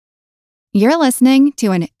You're listening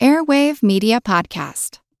to an Airwave Media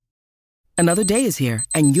Podcast. Another day is here,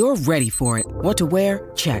 and you're ready for it. What to wear?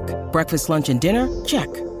 Check. Breakfast, lunch, and dinner? Check.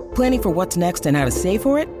 Planning for what's next and how to save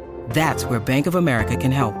for it? That's where Bank of America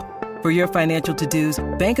can help. For your financial to-dos,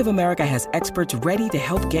 Bank of America has experts ready to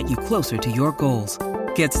help get you closer to your goals.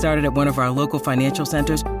 Get started at one of our local financial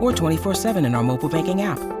centers or 24/7 in our mobile banking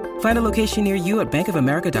app. Find a location near you at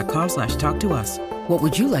bankofamerica.com/talktous. What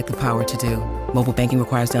would you like the power to do? Mobile banking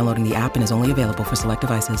requires downloading the app and is only available for select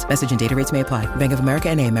devices. Message and data rates may apply. Bank of America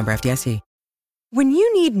N.A., member FDIC. When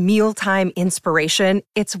you need mealtime inspiration,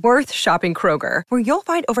 it's worth shopping Kroger, where you'll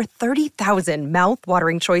find over 30,000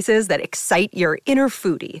 mouth-watering choices that excite your inner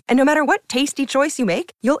foodie. And no matter what tasty choice you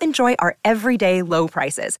make, you'll enjoy our everyday low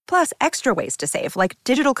prices, plus extra ways to save, like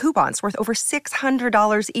digital coupons worth over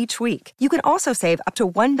 $600 each week. You can also save up to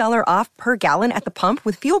 $1 off per gallon at the pump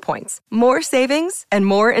with fuel points. More savings and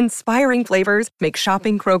more inspiring flavors make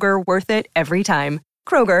shopping Kroger worth it every time.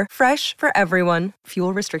 Kroger, fresh for everyone.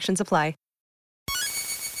 Fuel restrictions apply.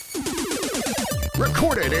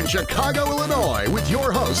 Recorded in Chicago, Illinois, with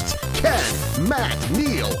your hosts, Ken, Matt,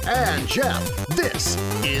 Neil, and Jeff. This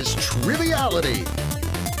is Triviality.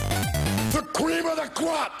 The cream of the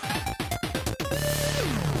crop!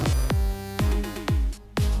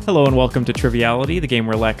 Hello and welcome to Triviality, the game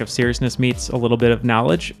where lack of seriousness meets a little bit of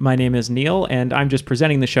knowledge. My name is Neil, and I'm just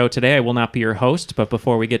presenting the show today. I will not be your host, but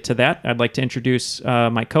before we get to that, I'd like to introduce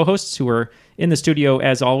my co-hosts who are in the studio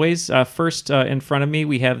as always. First, in front of me,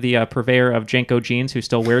 we have the purveyor of Janko jeans who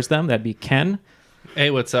still wears them. That'd be Ken. Hey,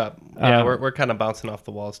 what's up? Yeah, we're kind of bouncing off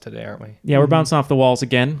the walls today, aren't we? Yeah, we're bouncing off the walls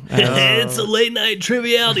again. It's a late night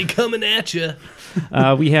Triviality coming at you.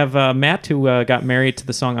 We have Matt, who got married to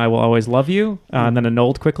the song "I Will Always Love You," and then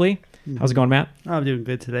annulled quickly. How's it going, Matt? I'm doing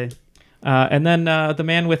good today. And then the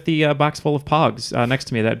man with the box full of Pogs next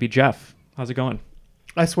to me, that'd be Jeff. How's it going?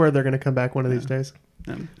 I swear they're going to come back one of these days.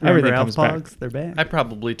 Everything comes Pogs, back. They're back. I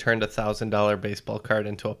probably turned a $1,000 baseball card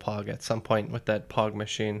into a Pog at some point with that Pog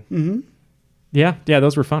machine. Mm-hmm. Yeah,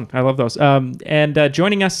 those were fun. I love those. And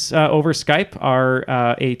joining us over Skype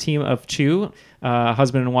are a team of two,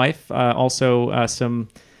 husband and wife. Also some,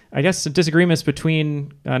 I guess, disagreements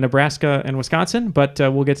between Nebraska and Wisconsin, but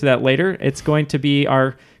we'll get to that later. It's going to be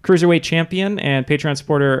our Cruiserweight champion and Patreon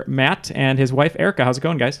supporter, Matt, and his wife, Erica. How's it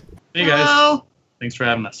going, guys? Hey, guys. Hello. Thanks for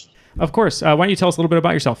having us. Of course. Why don't you tell us a little bit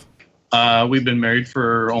about yourself? We've been married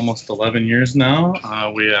for almost 11 years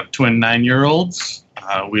now. We have twin 9-year-olds.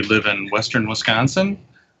 We live in western Wisconsin.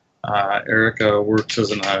 Erica works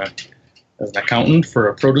as an accountant for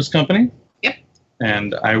a produce company. Yep.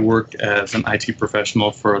 And I work as an IT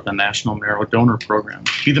professional for the National Marrow Donor Program.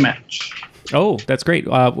 Be the Match. Oh, that's great.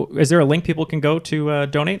 Is there a link people can go to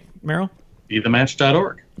donate, Merrill?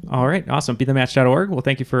 BeTheMatch.org. All right, awesome. BeTheMatch.org. Well,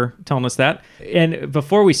 thank you for telling us that. And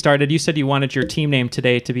before we started, you said you wanted your team name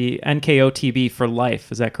today to be NKOTB for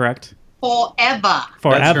life. Is that correct? Forever.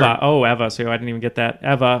 Eva. Oh, Eva. So I didn't even get that.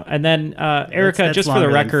 Eva. And then Erica, that's just for the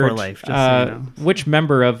record, for life, just so you know. Which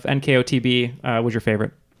member of NKOTB was your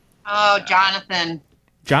favorite? Oh, Jonathan.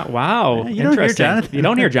 Wow. You don't hear Jonathan. You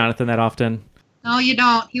don't hear Jonathan that often. No, you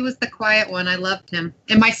don't. He was the quiet one. I loved him.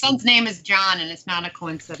 And my son's name is John, and it's not a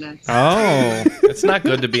coincidence. Oh. It's not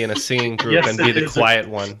good to be in a singing group and be the quiet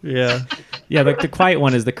one. Yeah. Yeah, the quiet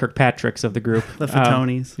one is the Kirkpatricks of the group. The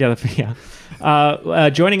Fatonis.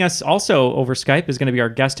 Joining us also over Skype is going to be our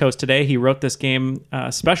guest host today. He wrote this game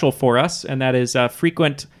special for us, and that is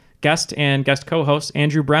frequent guest and guest co-host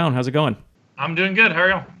Andrew Brown. How's it going? I'm doing good. How are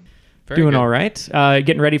you? Doing all right.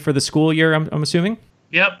 Getting ready for the school year, I'm assuming?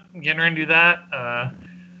 Yep, getting ready to do that.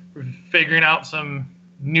 We're figuring out some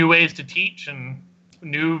new ways to teach and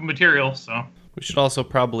new material. So we should also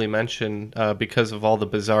probably mention, because of all the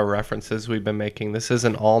bizarre references we've been making, this is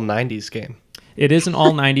an all 90s game. It is an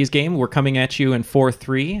all 90s game. We're coming at you in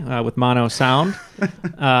 4:3 with mono sound.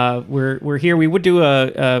 We're here. We would do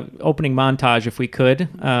a opening montage if we could,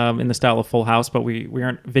 in the style of Full House, but we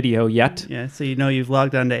aren't video yet. Yeah, so you know you've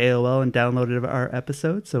logged on to AOL and downloaded our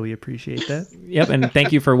episode, so we appreciate that. Yep, and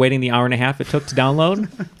thank you for waiting the hour and a half it took to download.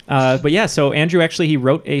 But yeah, so Andrew actually, he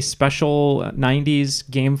wrote a special 90s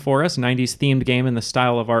game for us, 90s themed game in the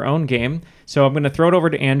style of our own game. So I'm going to throw it over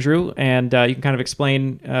to Andrew, and you can kind of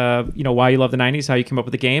explain, why you love the 90s, how you came up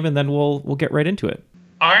with the game, and then we'll get right into it.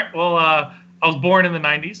 All right. Well, I was born in the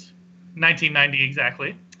 90s, 1990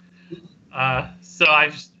 exactly. So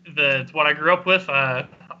it's what I grew up with.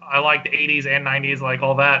 I like the 80s and 90s, like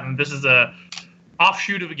all that. And this is a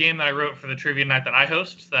offshoot of a game that I wrote for the trivia night that I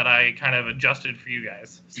host that I kind of adjusted for you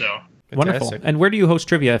guys. So wonderful. And where do you host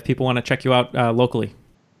trivia if people want to check you out locally?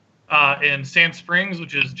 In Sand Springs,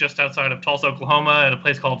 which is just outside of Tulsa, Oklahoma, at a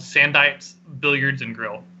place called Sandites Billiards and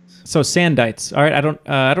Grill. So sandites. All right,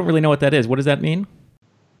 I don't really know what that is. What does that mean?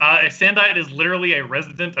 A sandite is literally a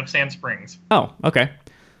resident of Sand Springs. Oh, okay.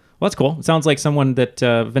 Well, that's cool. It sounds like someone that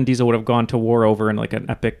Vin Diesel would have gone to war over in like an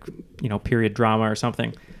epic, period drama or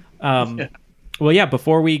something. Yeah. Well, yeah,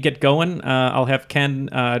 before we get going, I'll have Ken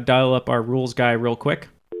dial up our rules guy real quick.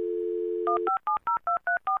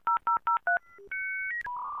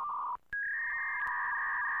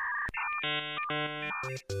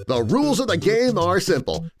 The rules of the game are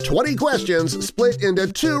simple. 20 questions split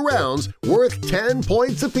into 2 rounds worth 10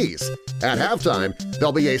 points apiece. At halftime,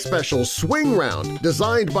 there'll be a special swing round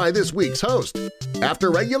designed by this week's host.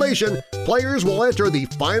 After regulation, players will enter the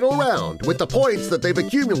final round with the points that they've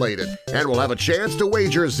accumulated and will have a chance to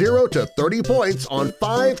wager 0 to 30 points on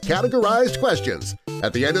 5 categorized questions.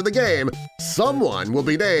 At the end of the game, someone will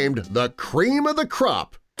be named the cream of the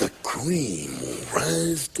crop. The cream will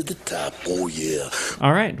rise to the top, oh yeah.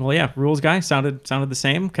 All right, well, yeah, rules guy sounded the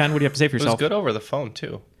same. Ken, what do you have to say for yourself? It was good over the phone,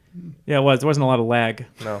 too. Yeah, it was. There wasn't a lot of lag.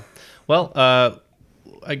 No. Well,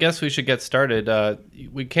 I guess we should get started.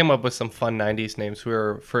 We came up with some fun 90s names. We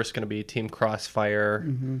were first going to be Team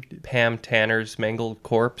Crossfire, Pam Tanner's Mangled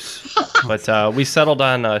Corpse, but we settled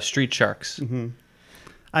on Street Sharks. Mm-hmm.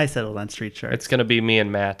 I settled on Street Sharks. It's going to be me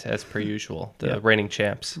and Matt, as per usual, the reigning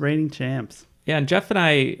champs. Reigning champs. Yeah, and Jeff and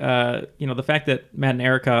I, the fact that Matt and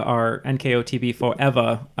Erica are NKOTB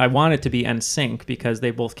forever, I want it to be NSYNC because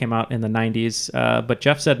they both came out in the 90s, but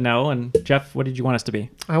Jeff said no. And Jeff, what did you want us to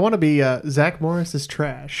be? I want to be Zach Morris's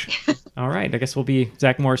Trash. All right, I guess we'll be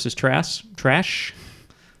Zach Morris's Trash.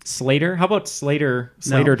 Slater? How about Slater Die?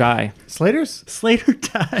 Slater Die. Slater's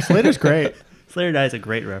great. Slater Die is a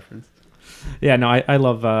great reference. Yeah, no, I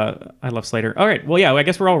love Slater. All right, well, yeah, I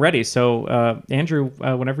guess we're all ready. So, Andrew,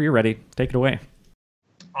 whenever you're ready, take it away.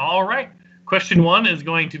 All right. Question 1 is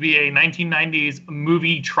going to be a 1990s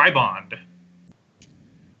movie Tribond.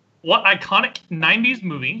 What iconic 90s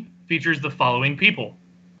movie features the following people?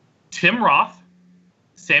 Tim Roth,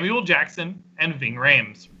 Samuel Jackson, and Ving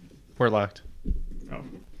Rhames. We're locked. Oh.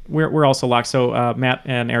 We're also locked, so Matt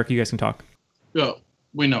and Eric, you guys can talk. Yeah,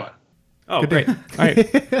 we know it. Oh, great. All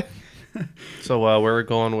right. So we're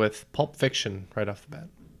going with Pulp Fiction right off the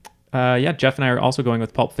bat. Yeah, Jeff and I are also going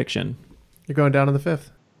with Pulp Fiction. You're going down in the 5th.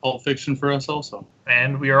 Pulp Fiction for us also.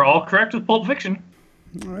 And we are all correct with Pulp Fiction.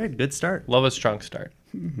 All right, good start. Love a strong start.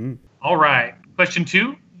 Mm-hmm. All right. Question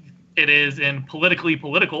 2. It is in Politically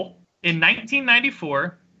Political. In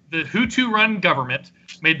 1994, the Hutu-run government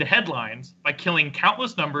made the headlines by killing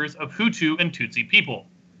countless numbers of Hutu and Tutsi people.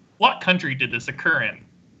 What country did this occur in?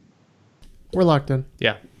 We're locked in.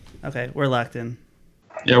 Yeah. Okay, we're locked in.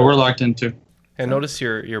 Yeah, we're locked in too. And notice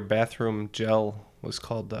your bathroom gel was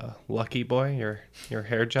called Lucky Boy, your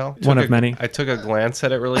hair gel. One of many. I took a glance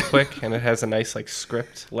at it really quick, and it has a nice like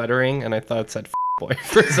script lettering, and I thought it said boy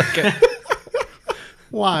for a second.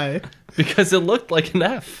 Why? Because it looked like an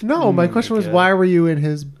F. No, my question was, why were you in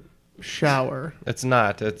his shower? It's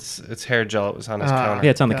not. It's hair gel. It was on his counter.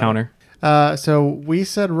 Yeah, it's on the counter. So we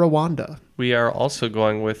said Rwanda. We are also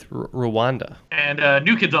going with Rwanda. And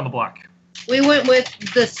New Kids on the Block. We went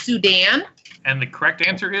with the Sudan. And the correct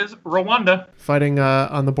answer is Rwanda. Fighting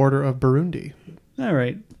on the border of Burundi. All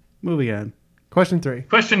right, moving on. Question 3.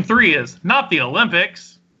 Question 3 is not the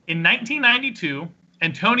Olympics. In 1992,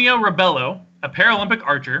 Antonio Rebello, a Paralympic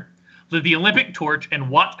archer, lit the Olympic torch in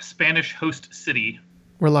what Spanish host city?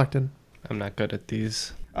 We're locked in. I'm not good at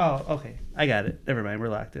these. Oh, okay. I got it. Never mind. We're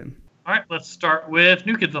locked in. All right, let's start with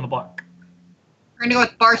New Kids on the Block. We're going to go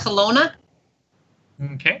with Barcelona.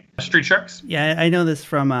 Okay. Street Sharks. Yeah, I know this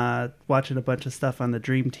from watching a bunch of stuff on the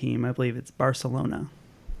Dream Team. I believe it's Barcelona.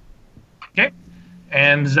 Okay.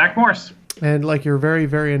 And Zach Morris. And like your very,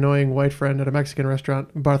 very annoying white friend at a Mexican restaurant,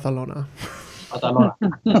 Barcelona.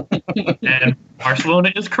 And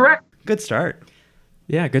Barcelona is correct. Good start.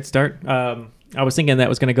 Yeah, good start. I was thinking that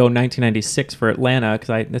was going to go 1996 for Atlanta because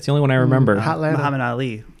that's the only one I remember. Atlanta. Muhammad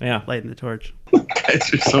Ali. Yeah. Lighting the torch.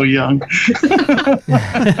 Guys are so young.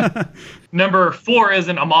 Number 4 is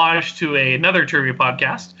an homage to another trivia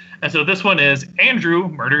podcast. And so this one is Andrew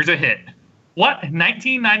Murders a Hit. What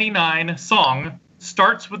 1999 song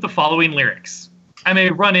starts with the following lyrics? I may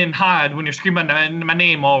run and hide when you're screaming my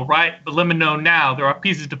name, all right. But let me know now, there are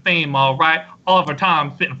pieces to fame, all right. All of our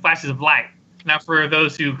time spitting flashes of light. Now, for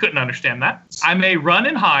those who couldn't understand that, I may run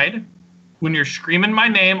and hide when you're screaming my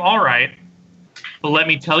name, all right. But let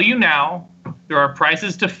me tell you now, there are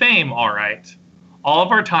prices to fame, all right. All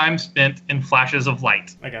of our time spent in flashes of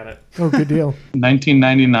light. I got it. Oh, good deal.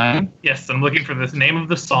 1999. Yes, I'm looking for the name of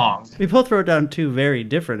the song. We both wrote down two very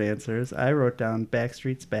different answers. I wrote down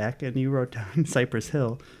Backstreet's Back, and you wrote down Cypress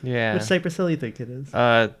Hill. Yeah. Which Cypress Hill you think it is?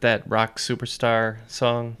 That rock superstar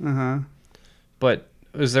song. Uh-huh. But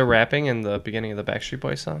was there rapping in the beginning of the Backstreet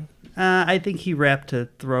Boys song? I think he rapped to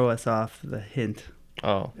throw us off the hint.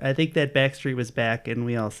 Oh. I think that Backstreet was back, and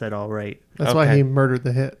we all said all right. That's why he murdered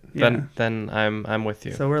the hit. Then I'm with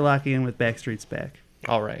you. So we're locking in with Backstreet's Back.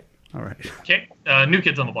 All right. All right. Okay, New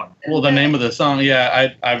Kids on the Block. Well, the name of the song,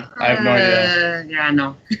 I have no idea. Yeah,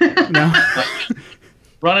 no. No.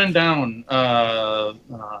 Running down.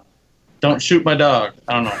 Don't shoot my dog.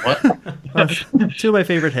 I don't know what. Two of my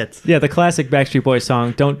favorite hits. Yeah, the classic Backstreet Boys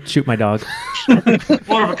song, Don't Shoot My Dog.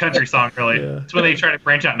 More of a country song, really. Yeah. It's when they try to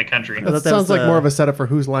branch out into country. That sounds like more of a setup for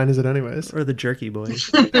Whose Line Is It Anyways? Or the Jerky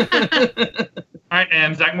Boys. All right,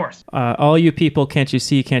 and Zach Morris. All you people, can't you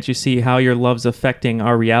see how your love's affecting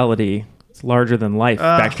our reality? It's larger than life,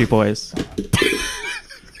 Backstreet Boys.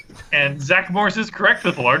 And Zach Morris is correct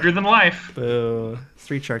with Larger Than Life. Boo.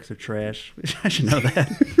 Street Sharks are trash. I should know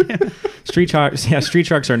that. Street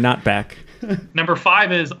Sharks are not back. Number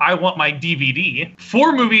 5 is I Want My DVD.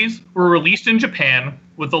 4 movies were released in Japan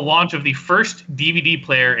with the launch of the first DVD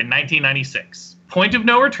player in 1996. Point of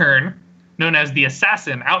No Return, known as The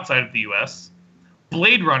Assassin outside of the US,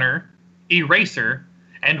 Blade Runner, Eraser,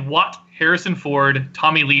 and What Harrison Ford,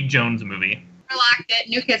 Tommy Lee Jones movie. I locked it.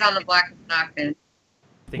 New Kids on the Block is locked in.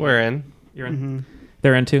 We're in. You're in. Mm-hmm.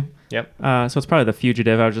 They're in too? Yep. So it's probably The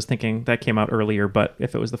Fugitive. I was just thinking that came out earlier, but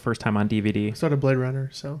if it was the first time on DVD. So did Blade Runner,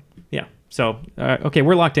 so. Yeah. So, okay,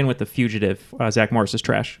 we're locked in with The Fugitive. Zach Morris is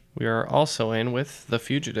trash. We are also in with The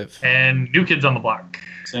Fugitive. And New Kids on the Block.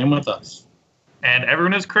 Same with us. And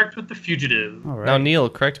everyone is correct with The Fugitive. All right. Now, Neil,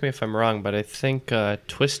 correct me if I'm wrong, but I think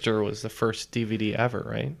Twister was the first DVD ever,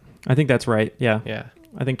 right? I think that's right, yeah. Yeah.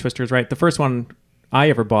 I think Twister's right. The first one I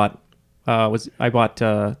ever bought I bought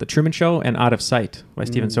The Truman Show and Out of Sight by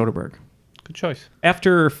Steven Soderbergh. Good choice.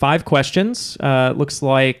 After 5 questions, looks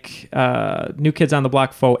like New Kids on the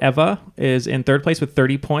Block Forever is in third place with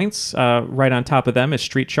 30 points. Right on top of them is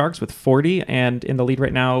Street Sharks with 40, and in the lead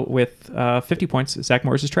right now with 50 points, Zach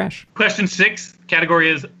Morris is trash. Question 6, category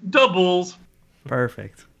is doubles.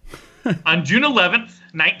 Perfect. On June 11th,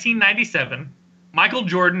 1997, Michael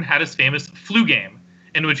Jordan had his famous flu game,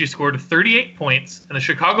 in which he scored 38 points in the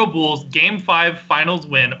Chicago Bulls' Game 5 finals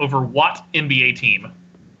win over what NBA team?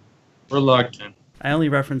 We're locked in. I only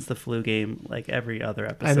reference the flu game like every other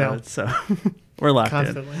I know. episode, so we're locked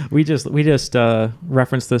Constantly. in. We just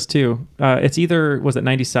referenced this too. It's either, was it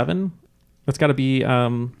 97? It's got to be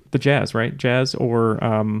the Jazz, right? Jazz or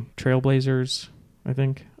Trailblazers, I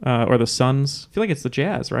think, or the Suns. I feel like it's the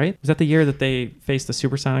Jazz, right? Was that the year that they faced the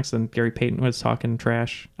Supersonics and Gary Payton was talking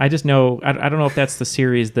trash? I just know, I don't know if that's the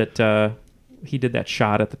series that he did that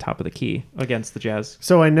shot at the top of the key against the Jazz.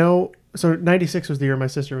 So I know, so 96 was the year my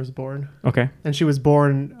sister was born. Okay. And she was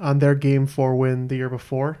born on their Game 4 win the year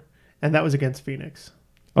before, and that was against Phoenix.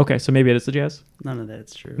 Okay, so maybe it is the Jazz? None of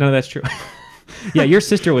that's true. None of that's true. Yeah, your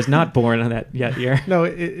sister was not born on that year. No,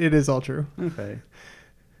 it is all true. Okay.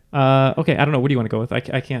 Okay, I don't know. What do you want to go with? I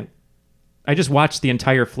can't. I just watched the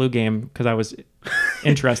entire flu game because I was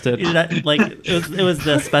interested. It was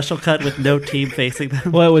the special cut with no team facing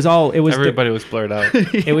them. Well, Everybody was blurred out.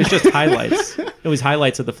 It was just highlights. It was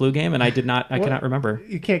highlights of the flu game, and I cannot remember.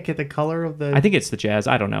 You can't get the color of the... I think it's the Jazz.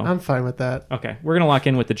 I don't know. I'm fine with that. Okay, we're going to lock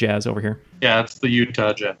in with the Jazz over here. Yeah, it's the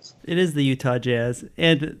Utah Jazz. It is the Utah Jazz,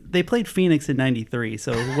 and they played Phoenix in '93,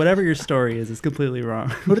 so whatever your story is completely wrong.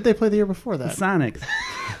 Who did they play the year before that? The Sonics.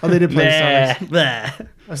 Oh, they did play Bah. Sonics. Bah.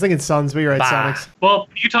 I was thinking Suns, but you're right, Sonics. Well,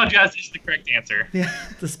 Utah Jazz is the correct answer. Yeah,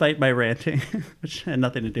 despite my ranting, which had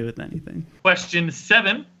nothing to do with anything. Question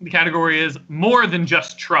 7, the category is more than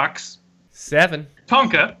just trucks. 7.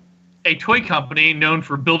 Tonka, a toy company known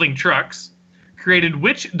for building trucks, created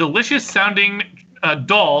which delicious-sounding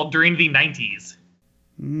doll during the 90s?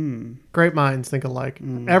 Great minds think alike.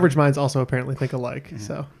 Average minds also apparently think alike. Yeah.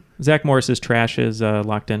 So Zach Morris's trash is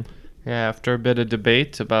locked in. Yeah, after a bit of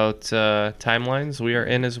debate about timelines, we are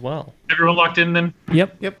in as well. Everyone locked in then?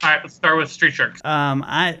 Yep. All right, let's start with Street Sharks.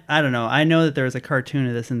 I don't know. I know that there was a cartoon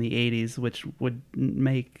of this in the 80s, which would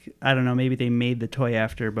make, I don't know, maybe they made the toy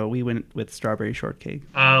after, but we went with Strawberry Shortcake.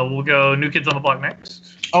 We'll go New Kids on the Block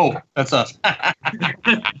next. Oh, that's us.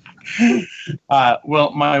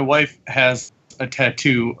 Well, my wife has a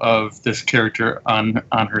tattoo of this character on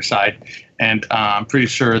her side, and I'm pretty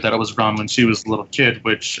sure that it was around when she was a little kid,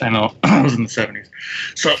 which I know was in the 70s.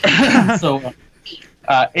 So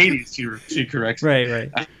 80s, she corrects.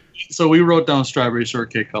 Right. So we wrote down Strawberry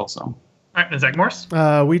Shortcake also. All right, Zach Morse.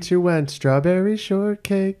 We too went strawberry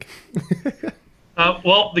shortcake.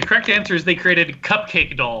 Well, the correct answer is they created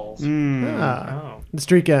cupcake dolls. The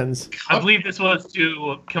streak ends. I believe this was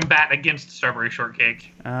to combat against strawberry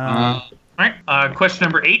shortcake. Uh, All right, question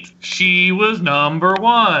number 8. She was number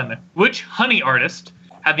 1. Which honey artist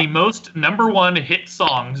had the most number 1 hit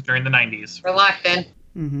songs during the 90s? We're locked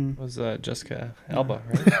in. Was Jessica Alba,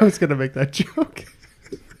 right? I was gonna make that joke.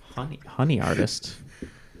 Honey artist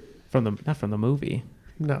not from the movie.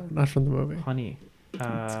 No, not from the movie. Honey.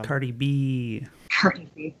 it's Cardi B. Cardi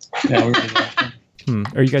B. Yeah, we're locked in.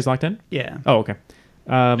 Are you guys locked in? Yeah. Oh, okay.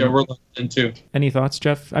 Yeah, we're locked in too. Any thoughts,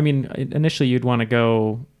 Jeff? I mean, initially you'd want to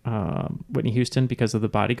go Whitney Houston because of The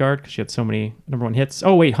Bodyguard, because she had so many number 1 hits.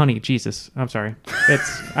 Oh wait, Honey, Jesus, I'm sorry.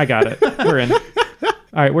 I got it. We're in. All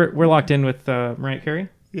right, we're locked in with Mariah Carey.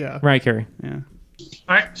 Yeah. Mariah Carey. Yeah.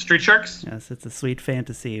 All right, Street Sharks Yes, it's a sweet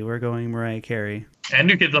fantasy. We're going Mariah Carey. and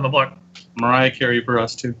New Kids on the Block. Mariah Carey for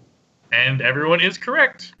us too. And everyone is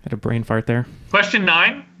correct. Had a brain fart there. Question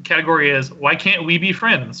 9, category is, why can't we be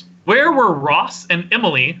friends? Where were Ross and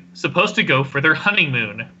Emily supposed to go for their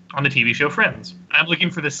honeymoon on the TV show Friends? I'm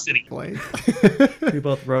looking for the city. We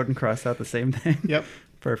both wrote and crossed out the same thing. Yep.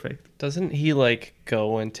 Perfect. Doesn't he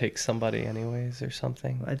go and take somebody anyways or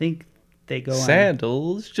something? I think they go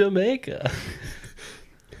Sandals, Jamaica.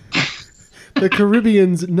 The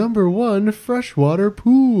Caribbean's number 1 freshwater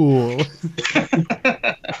pool.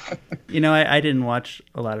 You know, I didn't watch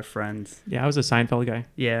a lot of Friends. Yeah, I was a Seinfeld guy.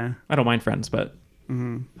 Yeah. I don't mind Friends, but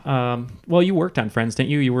well, you worked on Friends,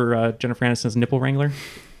 didn't you? You were Jennifer Aniston's nipple wrangler.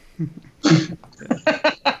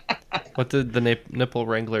 What did the nipple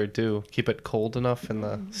wrangler do? Keep it cold enough in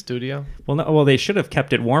the studio? Well, they should have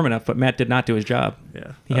kept it warm enough, but Matt did not do his job.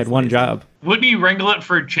 Yeah, he had one job. Wouldn't he wrangle it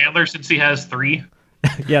for Chandler since he has 3?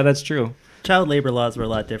 Yeah, that's true. Child labor laws were a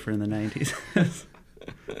lot different in the 90s.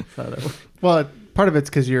 Well, part of it's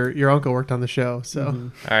because your uncle worked on the show, so.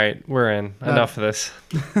 All right, we're in. Enough of this.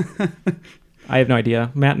 I have no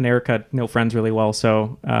idea. Matt and Erica know Friends really well,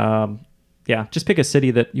 so yeah, just pick a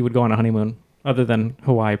city that you would go on a honeymoon, other than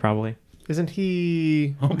Hawaii, probably. Isn't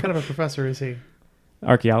he? What kind of a professor is he?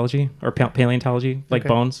 Archaeology or paleontology, like Okay.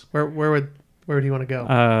 bones. Where would he want to go?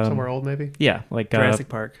 Somewhere old, maybe. Yeah, like Jurassic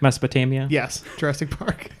Park, Mesopotamia. Yes, Jurassic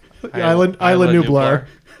Park. Isla Island Nublar.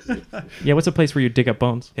 Yeah, what's a place where you dig up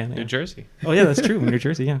bones? Yeah, New Jersey. Oh yeah, that's true. New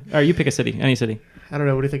Jersey. Yeah. All right, you pick a city, any city. I don't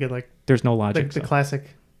know. What are you thinking? Like, there's no logic. The classic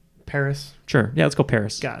Paris. Sure. Yeah, let's go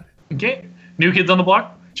Paris. Got it. Okay. New Kids on the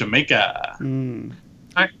Block. Jamaica. All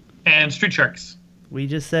right. And Street Sharks. We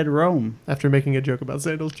just said Rome. After making a joke about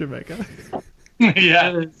Sandals, Jamaica.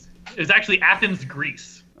 Yeah. It's actually Athens,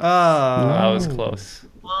 Greece. Oh. That was close.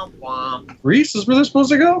 Womp womp. Greece is where they're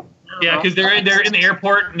supposed to go? Yeah, because they're in the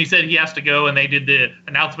airport, and he said he has to go, and they did the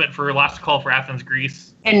announcement for last call for Athens,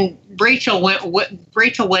 Greece. And Rachel went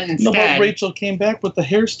instead. No, but Rachel came back with the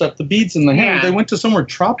hair stuff, the beads in the hair. Yeah. They went to somewhere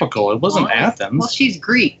tropical. It wasn't Athens. Well, she's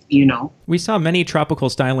Greek, you know. We saw many tropical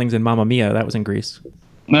stylings in Mamma Mia. That was in Greece.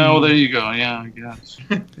 No, there you go. Yeah, I guess.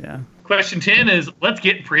 Yeah. Question 10 is, let's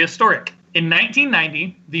get prehistoric. In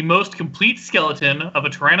 1990, the most complete skeleton of a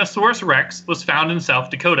Tyrannosaurus Rex was found in South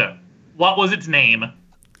Dakota. What was its name?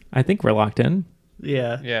 I think we're locked in.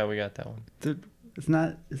 Yeah. Yeah, we got that one. It's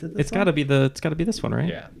not. Is it? This It's got to be this one, right?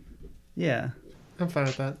 Yeah. Yeah. I'm fine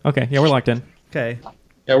with that. Okay. Yeah, we're locked in. Okay.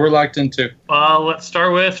 Yeah, we're locked in too. Let's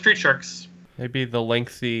start with Street Sharks. Maybe the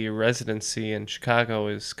lengthy residency in Chicago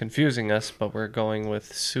is confusing us, but we're going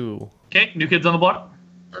with Sue. Okay, New Kids on the Block.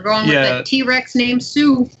 We're going with the T-Rex named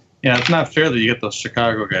Sue. Yeah, it's not fair that you get those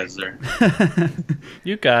Chicago guys there.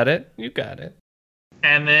 You got it. You got it.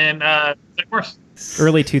 And then, Zach Morse.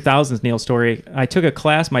 Early 2000s, Neil Story. I took a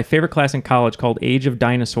class, my favorite class in college, called Age of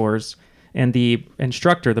Dinosaurs, and the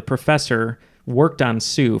instructor, the professor, worked on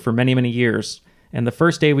Sue for many, many years. And the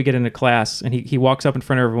first day we get into class, and he walks up in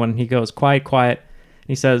front of everyone, and he goes, quiet, quiet. And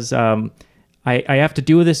he says, I have to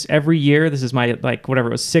do this every year. This is my,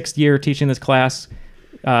 6th year teaching this class.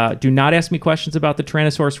 Do not ask me questions about the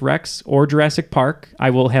Tyrannosaurus Rex or Jurassic Park.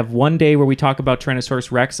 I will have one day where we talk about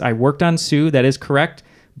Tyrannosaurus Rex. I worked on Sue, that is correct,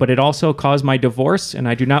 but it also caused my divorce, and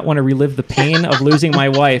I do not want to relive the pain of losing my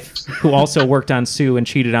wife, who also worked on Sue and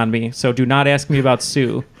cheated on me. So do not ask me about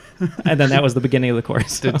Sue. And then that was the beginning of the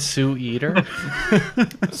course. Did Sue eat her?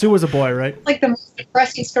 Sue was a boy, right? Like the most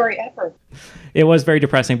depressing story ever. It was very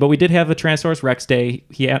depressing, but we did have a Tyrannosaurus Rex day.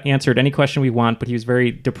 He answered any question we want, but he was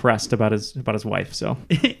very depressed about his wife. So,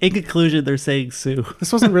 in conclusion, they're saying Sue.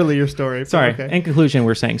 This wasn't really your story. Sorry. Okay. In conclusion,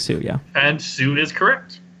 we're saying Sue. Yeah. And Sue is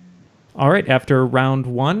correct. All right. After round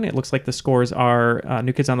 1, it looks like the scores are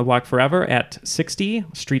New Kids on the Block Forever at 60,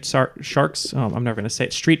 Street Sharks. Oh, I'm never going to say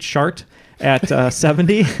it. Street Shart at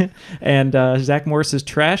 70, and Zach Morris is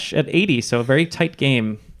trash at 80. So a very tight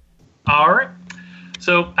game. All right.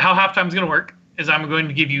 So how halftime is going to work is I'm going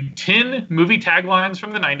to give you 10 movie taglines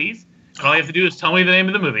from the 90s, and all you have to do is tell me the name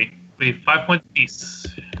of the movie. We have 5 points apiece.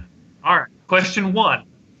 All right. Question 1.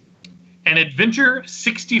 An adventure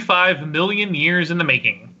 65 million years in the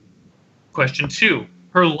making. Question 2.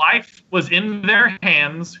 Her life was in their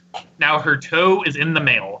hands. Now her toe is in the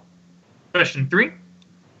mail. Question 3.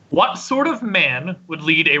 What sort of man would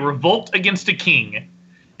lead a revolt against a king?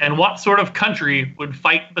 And what sort of country would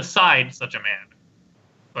fight beside such a man?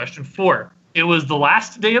 Question 4. It was the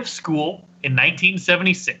last day of school in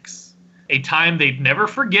 1976. A time they'd never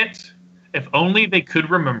forget, if only they could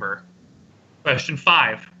remember. Question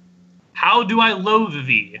 5. How do I loathe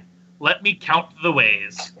thee? Let me count the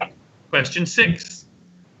ways. Question 6.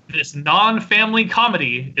 This non-family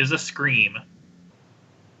comedy is a scream.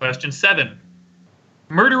 Question 7.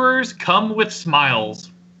 Murderers come with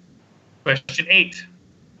smiles. Question 8.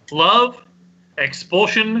 Love,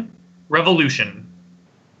 expulsion, revolution.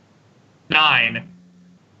 9.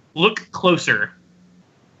 Look closer.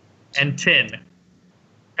 And 10.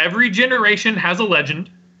 Every generation has a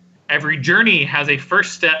legend. Every journey has a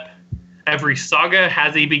first step. Every saga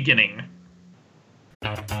has a beginning.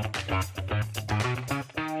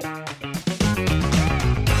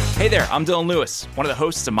 Hey there, I'm Dylan Lewis, one of the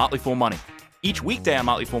hosts of Motley Fool Money. Each weekday on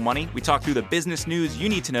Motley Fool Money, we talk through the business news you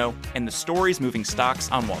need to know and the stories moving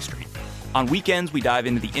stocks on Wall Street. On weekends, we dive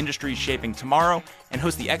into the industries shaping tomorrow and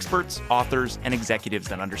host the experts, authors, and executives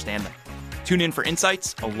that understand them. Tune in for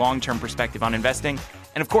insights, a long-term perspective on investing,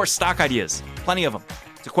 and of course, stock ideas. Plenty of them.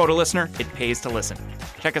 To quote a listener, it pays to listen.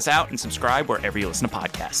 Check us out and subscribe wherever you listen to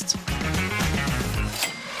podcasts.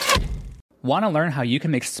 Want to learn how you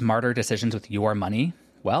can make smarter decisions with your money?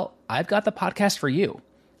 Well, I've got the podcast for you.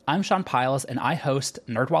 I'm Sean Piles, and I host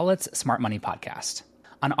NerdWallet's Smart Money Podcast.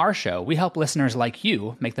 On our show, we help listeners like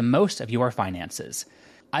you make the most of your finances.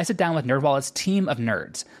 I sit down with NerdWallet's team of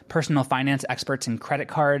nerds, personal finance experts in credit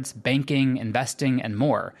cards, banking, investing, and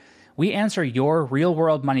more. We answer your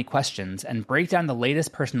real-world money questions and break down the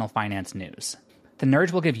latest personal finance news. The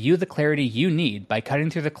nerds will give you the clarity you need by cutting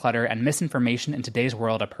through the clutter and misinformation in today's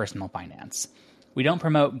world of personal finance. We don't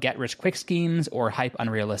promote get-rich-quick schemes or hype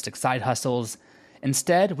unrealistic side hustles.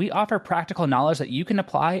 Instead, we offer practical knowledge that you can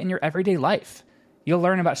apply in your everyday life. You'll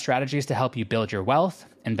learn about strategies to help you build your wealth,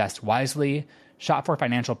 invest wisely, shop for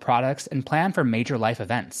financial products, and plan for major life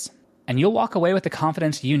events. And you'll walk away with the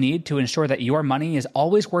confidence you need to ensure that your money is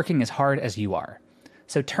always working as hard as you are.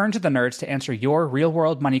 So turn to the nerds to answer your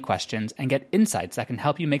real-world money questions and get insights that can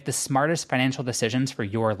help you make the smartest financial decisions for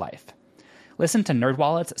your life. Listen to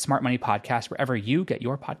NerdWallet's Smart Money Podcast wherever you get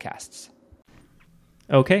your podcasts.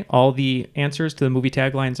 Okay, all the answers to the movie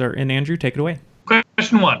taglines are in. Andrew, take it away.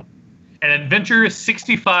 Question 1. An adventure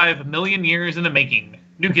 65 million years in the making.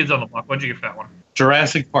 New Kids on the Block. What'd you get for that one?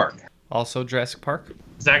 Jurassic Park. Also Jurassic Park.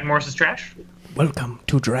 Zach Morris is trash. Welcome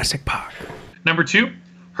to Jurassic Park. Number 2.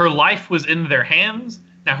 Her life was in their hands.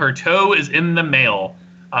 Now her toe is in the mail.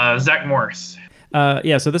 Zach Morris.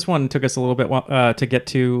 So this one took us a little bit to get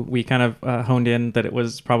to. We kind of honed in that it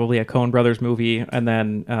was probably a Coen Brothers movie, and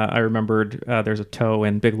then I remembered there's a toe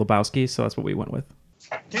in Big Lebowski, so that's what we went with.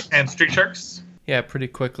 Okay. And Street Sharks. Yeah, pretty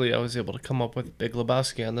quickly I was able to come up with Big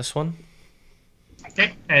Lebowski on this one.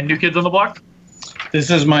 Okay. And New Kids on the Block. This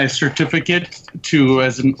is my certificate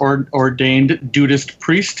as an ordained Dudist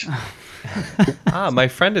priest. My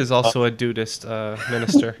friend is also a Dudist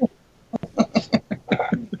minister.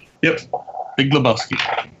 Yep. Big Lebowski.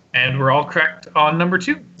 And we're all correct on number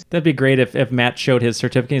 2. That'd be great if Matt showed his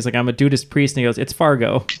certificate. He's like, I'm a Dudist priest, and he goes, it's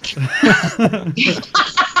Fargo.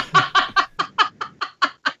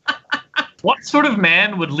 What sort of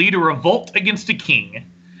man would lead a revolt against a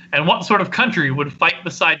king? And what sort of country would fight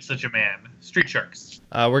beside such a man? Street Sharks.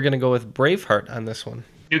 We're going to go with Braveheart on this one.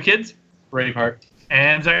 New Kids? Braveheart.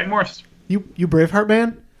 And Zach Morris. You Braveheart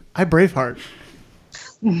man? I Braveheart.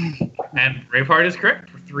 And Braveheart is correct.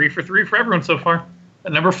 3 for 3 for everyone so far.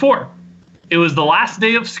 And number 4. It was the last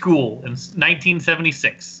day of school in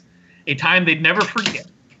 1976. A time they'd never forget.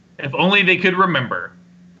 If only they could remember.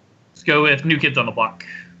 Let's go with New Kids on the Block.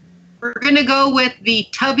 We're going to go with the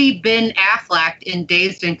tubby Ben Affleck in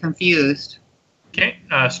Dazed and Confused. Okay.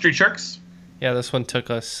 Street Sharks. Yeah, this one took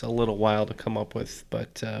us a little while to come up with,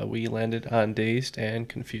 but we landed on Dazed and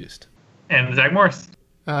Confused. And Zach Morris.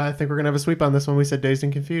 I think we're going to have a sweep on this one. We said Dazed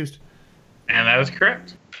and Confused. And that was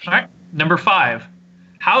correct. All right. Number 5.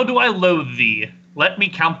 How do I loathe thee? Let me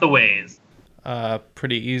count the ways.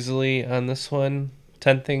 Pretty easily on this one.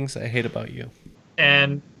 10 Things I Hate About You.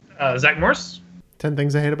 And Zach Morris. 10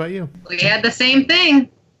 Things I Hate About You. We had the same thing.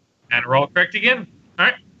 And we're all correct again. All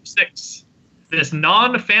right, 6. This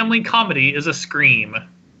non-family comedy is a Scream.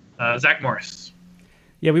 Zach Morris.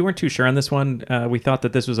 Yeah, we weren't too sure on this one. We thought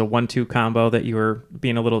that this was a 1-2 combo that you were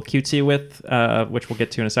being a little cutesy with, which we'll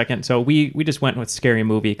get to in a second. So we just went with Scary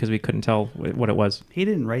Movie because we couldn't tell what it was. He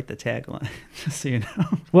didn't write the tagline, just so you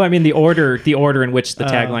know. Well, I mean the order in which the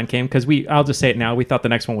tagline came, because I'll just say it now. We thought the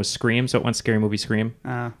next one was Scream, so it went Scary Movie Scream.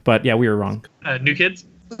 But yeah, we were wrong. New Kids.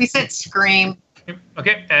 We said Scream.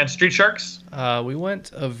 Okay, and Street Sharks. We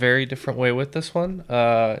went a very different way with this one.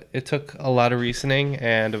 It took a lot of reasoning,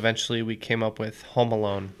 and eventually we came up with Home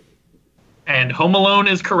Alone. And Home Alone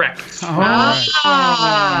is correct. Womp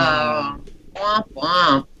womp.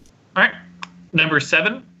 All right, number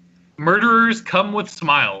 7. Murderers Come with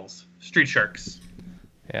Smiles. Street Sharks.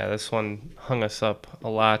 Yeah, this one hung us up a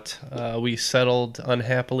lot. We settled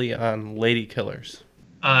unhappily on Lady Killers.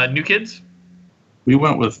 New Kids. We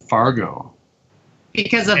went with Fargo.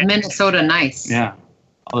 Because of Minnesota Nice. Yeah.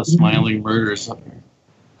 All the smiling murders up there.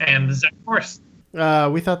 And Zach Morris.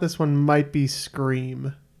 We thought this one might be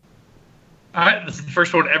Scream. All right, this is the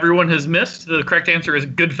first one everyone has missed. The correct answer is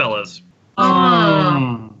Goodfellas.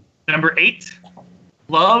 Number 8.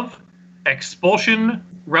 Love, Expulsion,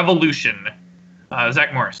 Revolution.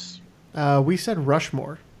 Zach Morris. We said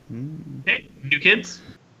Rushmore. Okay, New Kids.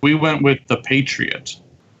 We went with The Patriot.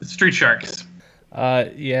 Street Sharks.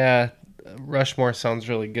 Yeah, Rushmore sounds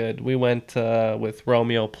really good. We went with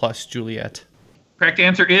Romeo plus Juliet. Correct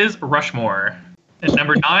answer is Rushmore. And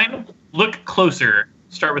number 9, Look Closer.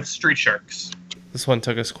 Start with Street Sharks. This one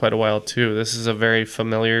took us quite a while, too. This is a very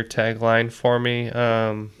familiar tagline for me.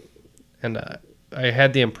 And I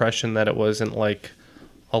had the impression that it wasn't like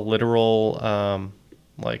a literal,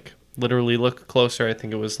 like literally look closer. I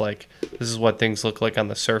think it was like, this is what things look like on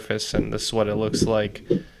the surface, and this is what it looks like,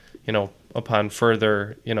 you know, upon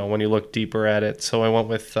further, you know, when you look deeper at it. So I went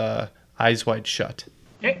with Eyes Wide Shut.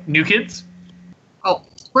 Okay, New Kids. Oh,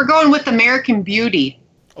 we're going with American Beauty.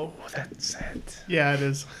 Oh, that's it. Yeah, it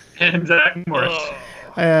is. And Zach Morris.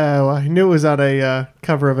 Well, I knew it was on a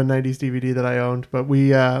cover of a 90s DVD that I owned, but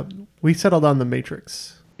we settled on The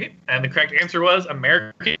Matrix. Okay, and the correct answer was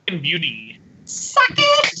American Beauty. Suck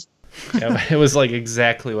it! Yeah, it was like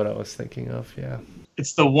exactly what I was thinking of, yeah.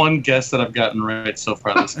 It's the one guess that I've gotten right so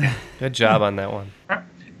far this game. Good job on that one.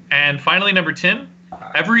 And finally, number 10.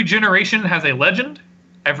 Every generation has a legend.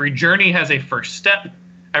 Every journey has a first step.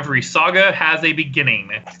 Every saga has a beginning.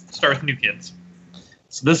 Start with New Kids.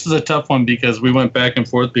 So this is a tough one because we went back and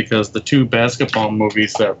forth because the 2 basketball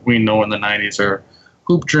movies that we know in the 90s are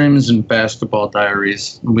Hoop Dreams and Basketball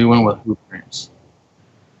Diaries. And we went with Hoop Dreams.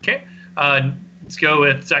 Okay. Let's go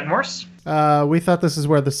with Zach Morris. We thought this is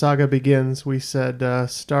where the saga begins. We said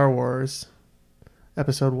Star Wars,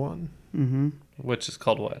 Episode 1. Mm-hmm. Which is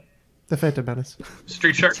called what? The Phantom Menace.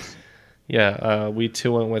 Street Sharks. Yeah, we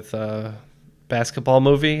too went with basketball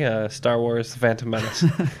movie, Star Wars, The Phantom Menace.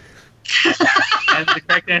 And the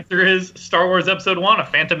correct answer is Star Wars Episode 1, A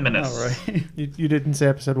Phantom Menace. All right. You didn't say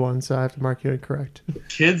Episode 1, so I have to mark you incorrect.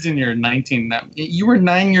 Kids in your you were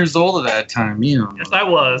 9 years old at that time. You know. Yes, I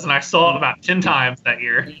was, and I saw it about 10 times that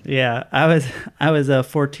year. Yeah, I was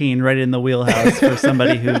 14, right in the wheelhouse for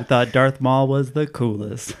somebody who thought Darth Maul was the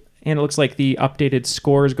coolest. And it looks like the updated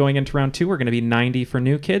scores going into round 2 are going to be 90 for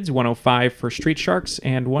New Kids, 105 for Street Sharks,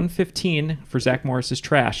 and 115 for Zach Morris's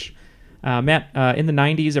Trash. Matt, in the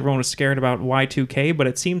 90s, everyone was scared about Y2K, but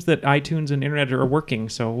it seems that iTunes and internet are working.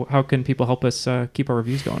 So how can people help us keep our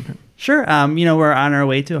reviews going? Sure. We're on our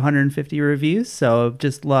way to 150 reviews. So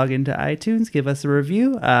just log into iTunes, give us a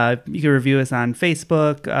review. You can review us on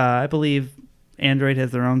Facebook. I believe Android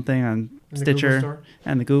has their own thing on Stitcher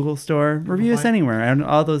and the Google Store. Review us anywhere, and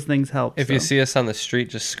all those things help. If you see us on the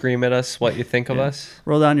street, just scream at us what you think of us.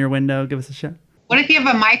 Roll down your window, give us a shout. What if you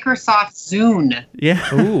have a Microsoft Zune?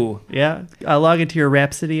 Yeah. Ooh. Yeah. Log into your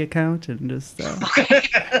Rhapsody account and just...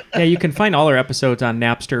 Yeah, you can find all our episodes on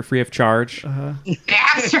Napster free of charge.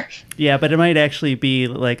 Napster? Yeah, but it might actually be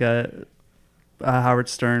like a Howard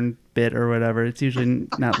Stern bit or whatever. It's usually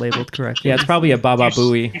not labeled correctly. Yeah, it's probably a Baba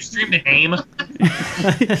Booey. You stream to AIM?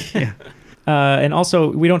 Yeah. And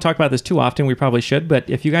also, we don't talk about this too often. We probably should. But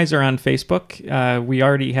if you guys are on Facebook, we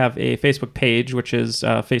already have a Facebook page, which is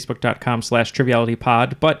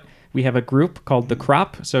facebook.com/trivialitypod. But we have a group called The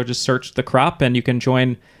Crop. So just search The Crop, and you can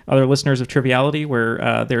join other listeners of Triviality,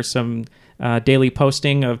 where there's some daily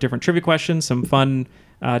posting of different trivia questions, some fun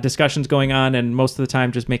discussions going on, and most of the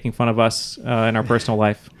time just making fun of us in our personal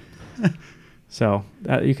life. So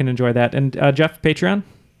you can enjoy that. And Jeff, Patreon?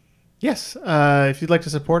 Yes. If you'd like to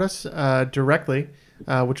support us directly,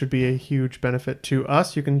 which would be a huge benefit to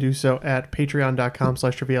us, you can do so at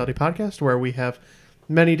patreon.com/trivialitypodcast, where we have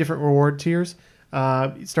many different reward tiers,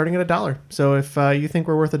 starting at $1. So if you think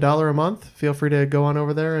we're worth $1 a month, feel free to go on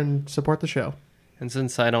over there and support the show. And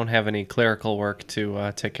since I don't have any clerical work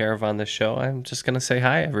to take care of on this show, I'm just going to say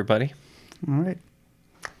hi, everybody. All right.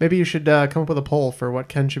 Maybe you should come up with a poll for what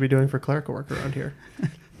Ken should be doing for clerical work around here.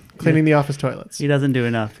 Cleaning the office toilets. He doesn't do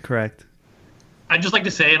enough, correct. I'd just like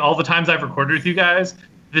to say, in all the times I've recorded with you guys,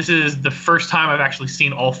 this is the first time I've actually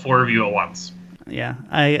seen all 4 of you at once. Yeah,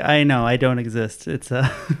 I know. I don't exist. It's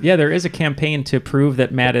Yeah, there is a campaign to prove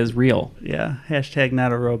that Matt is real. Yeah, hashtag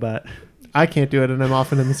not a robot. I can't do it, and I'm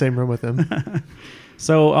often in the same room with him.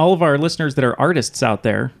 So all of our listeners that are artists out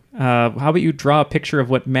there, how about you draw a picture of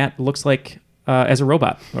what Matt looks like as a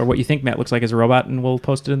robot, or what you think Matt looks like as a robot, and we'll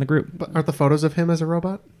post it in the group. But aren't the photos of him as a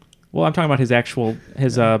robot? Well, I'm talking about his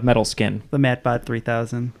metal skin. The MattBot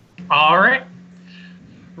 3000. All right.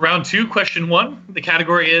 Round 2, question 1. The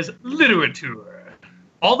category is literature.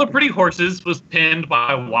 All the Pretty Horses was penned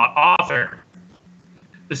by what author?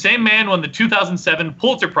 The same man won the 2007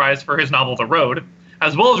 Pulitzer Prize for his novel The Road,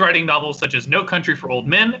 as well as writing novels such as No Country for Old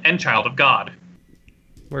Men and Child of God.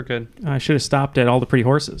 We're good. I should have stopped at All the Pretty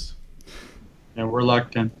Horses. Yeah, we're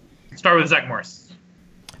locked in. Start with Zach Morris.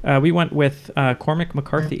 We went with Cormac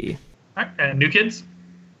McCarthy. All right, and New Kids.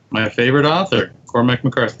 My favorite author, Cormac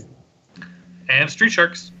McCarthy. And Street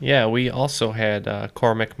Sharks. Yeah, we also had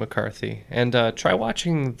Cormac McCarthy. And try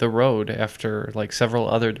watching The Road after like several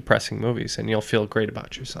other depressing movies, and you'll feel great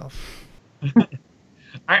about yourself. All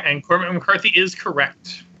right, and Cormac McCarthy is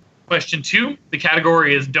correct. Question 2, the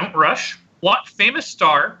category is Don't Rush. What famous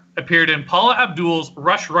star appeared in Paula Abdul's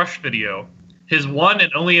Rush Rush video, his one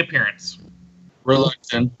and only appearance?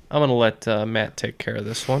 Reluctant. I'm going to let Matt take care of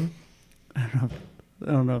this one. I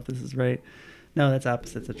don't know if this is right. No, that's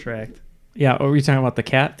opposites attract. Yeah, were you talking about the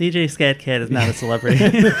cat? DJ Scat Cat is not a celebrity.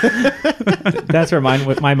 That's where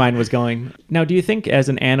my mind was going. Now, do you think as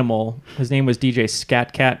an animal, his name was DJ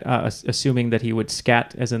Scat Cat, assuming that he would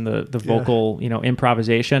scat as in the vocal,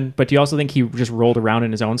 improvisation, but do you also think he just rolled around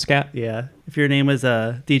in his own scat? Yeah. If your name was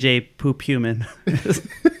DJ Poop Human.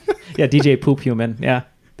 Yeah, DJ Poop Human. Yeah,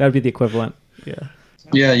 that would be the equivalent. Yeah.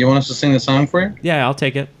 Yeah, you want us to sing the song for you? Yeah, I'll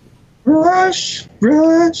take it. Rush,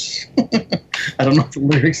 rush. I don't know the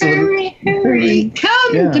lyrics. Hurry, hurry,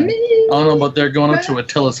 come to me. I don't know, but they're going up to a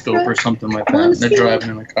telescope or something like that. They're driving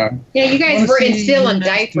in a car. Yeah, you guys were still in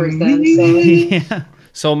diapers then. So. Yeah.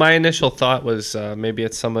 So my initial thought was maybe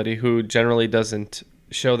it's somebody who generally doesn't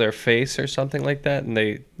show their face or something like that, and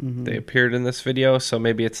they appeared in this video. So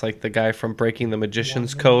maybe it's like the guy from Breaking the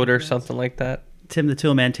Magician's Code or something like that. Tim the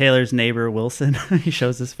Toolman Taylor's neighbor, Wilson. He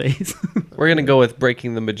shows his face. We're going to go with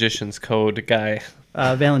Breaking the Magician's Code guy.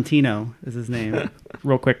 Valentino is his name.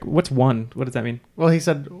 Real quick, what's one? What does that mean? Well, he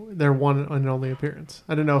said their one and only appearance.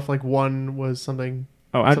 I didn't know if like one was something.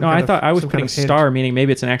 Oh, I thought I was putting star, meaning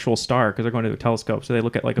maybe it's an actual star because they're going to a telescope. So they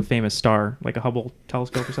look at like a famous star, like a Hubble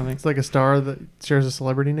telescope or something. It's like a star that shares a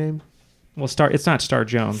celebrity name. Well, it's not Star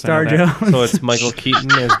Jones. Star Jones. So it's Michael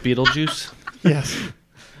Keaton as Beetlejuice? Yes.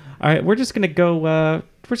 All right, we're just gonna go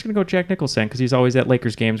Jack Nicholson because he's always at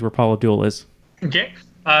Lakers games where Paul Abdul is. Okay.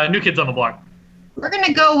 New Kids on the Block. We're going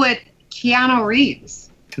to go with Keanu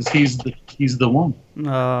Reeves. Because he's the one.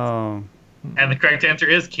 Oh. And the correct answer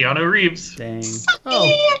is Keanu Reeves. Dang.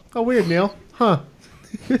 Oh, weird, Neil. Huh.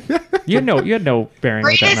 You had no bearing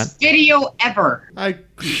with that, man. Greatest video ever.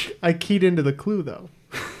 I keyed into the clue though.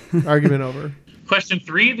 Argument over. Question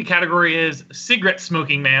 3, the category is Cigarette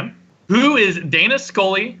Smoking Man. Who is Dana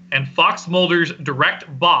Scully and Fox Mulder's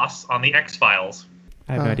direct boss on the X-Files?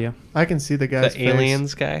 I have no idea. I can see the guy's The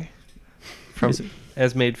aliens guy? From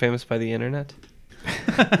as made famous by the internet?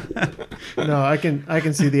 No, I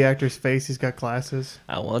can see the actor's face. He's got glasses.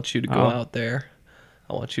 I want you to go out there.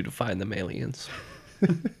 I want you to find them aliens.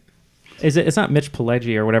 It's not Mitch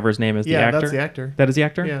Pileggi or whatever his name is, the actor? Yeah, that's the actor. That is the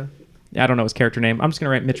actor? Yeah. I don't know his character name. I'm just going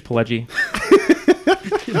to write Mitch Pileggi.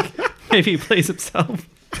 Maybe he plays himself.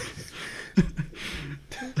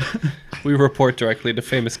 We report directly to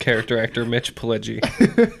famous character actor Mitch Pileggi.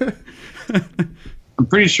 I'm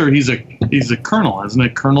pretty sure he's a colonel, isn't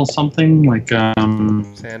it? Colonel something like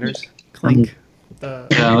Sanders? Clink. Yeah,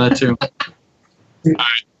 that too. All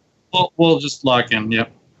right. We'll just lock in.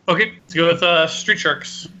 Yep. Okay, let's go with Street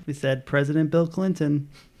Sharks. We said President Bill Clinton.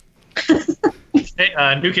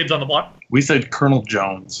 Hey, New Kids on the Block. We said Colonel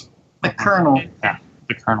Jones. The Colonel. Yeah,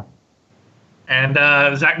 the Colonel. And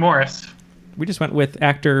Zach Morris. We just went with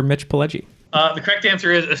actor Mitch Pileggi. The correct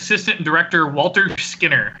answer is Assistant Director Walter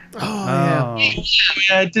Skinner. Oh, yeah.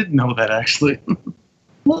 Yeah, I did know that actually.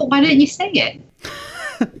 Well, why didn't you say it?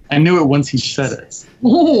 I knew it once he said it.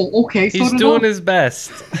 Oh, okay. He's doing his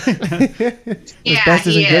best. Yeah, best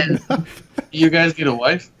he isn't good is. enough. You guys get a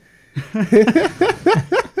wife?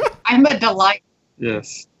 I'm a delight.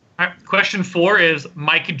 Yes. All right, question 4 is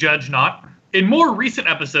Mike Judge Not. In more recent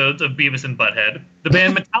episodes of Beavis and Butthead, the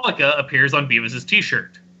band Metallica appears on Beavis's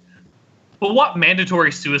t-shirt. But what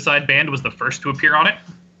mandatory suicide band was the first to appear on it?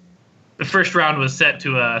 The first round was set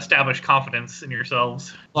to establish confidence in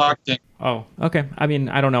yourselves. Locked in. Oh, okay. I mean,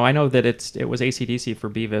 I don't know. I know that it was AC/DC for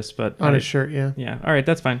Beavis, but On his shirt, yeah. Yeah. All right,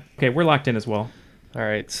 that's fine. Okay, we're locked in as well. All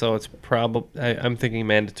right, so it's probably I'm thinking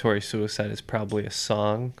Mandatory Suicide is probably a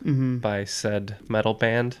song by said metal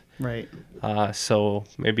band. Right. So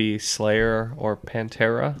maybe Slayer or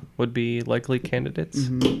Pantera would be likely candidates.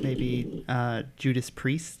 Maybe Judas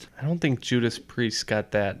Priest. I don't think Judas Priest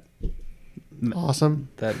got that Awesome.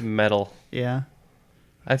 that metal. Yeah.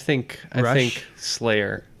 I think Rush?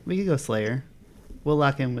 Slayer. We could go Slayer. We'll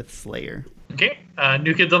lock in with Slayer. Okay,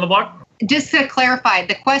 New Kids on the Block. Just to clarify,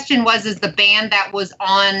 the question is the band that was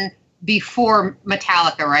on before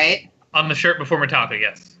Metallica, right? On the shirt before Metallica,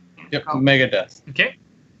 yes. Yep, Megadeth. Okay.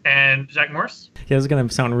 And Zach Morris? Yeah, this is going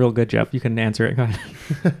to sound real good, Jeff. You can answer it. Go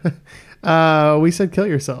ahead. We said kill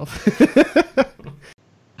yourself.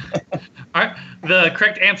 All right. The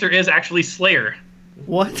correct answer is actually Slayer.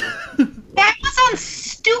 What? That was on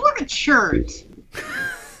Stewart's shirt.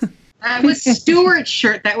 That was Stewart's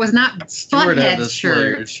shirt. That was not Butthead's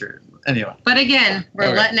shirt. Anyway. But again,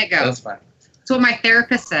 we're letting it go. That's fine. That's what my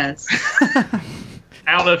therapist says. I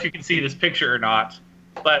don't know if you can see this picture or not,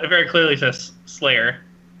 but it very clearly says Slayer.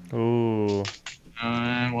 Ooh.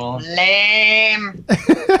 Well. Lame.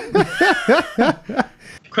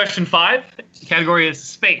 Question 5. The category is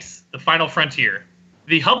Space, the Final Frontier.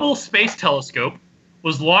 The Hubble Space Telescope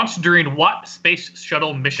was launched during what space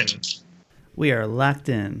shuttle mission? We are locked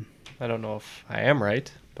in. I don't know if I am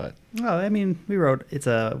right, but... Well, I mean, we wrote it's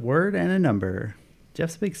a word and a number.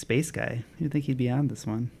 Jeff's a big space guy. You'd think he'd be on this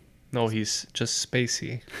one. No, he's just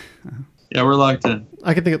spacey. Yeah, we're locked in.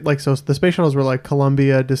 I could think so the space shuttles were like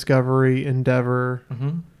Columbia, Discovery, Endeavour,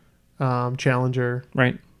 Challenger.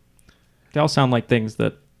 Right. They all sound like things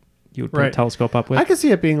that you would put a telescope up with. I could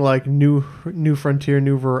see it being like New Frontier,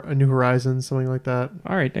 New Horizons, something like that.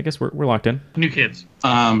 All right, I guess we're locked in. New Kids.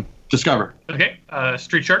 Discover. Okay.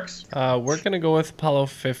 Street Sharks. We're going to go with Apollo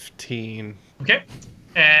 15. Okay.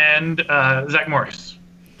 And Zach Morris.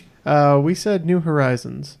 We said New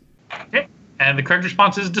Horizons. Okay. And the correct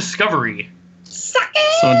response is Discovery. Suck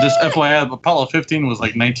it! So just FYI, Apollo 15 was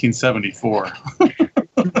like 1974.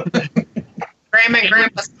 Grandma and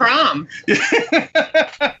Grandpa's prom.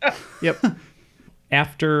 Yep.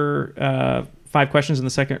 After 5 questions in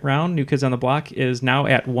the second round, New Kids on the Block is now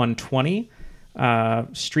at 120.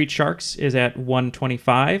 Street Sharks is at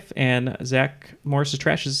 125, and Zach Morris's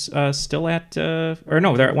Trash is still at they're at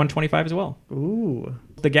 125 as well. Ooh.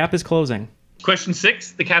 The gap is closing. Question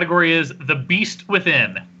 6. The category is The Beast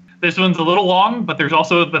Within. This one's a little long, but there's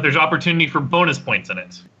opportunity for bonus points in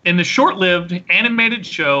it. In the short-lived animated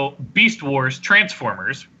show Beast Wars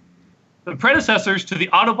Transformers, the predecessors to the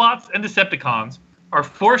Autobots and Decepticons are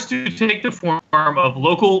forced to take the form of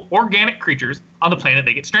local organic creatures on the planet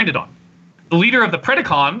they get stranded on. The leader of the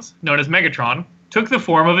Predacons, known as Megatron, took the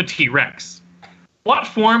form of a T-Rex. What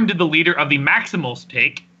form did the leader of the Maximals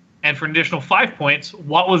take? And for an additional 5 points,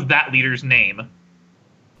 what was that leader's name?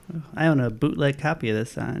 I own a bootleg copy of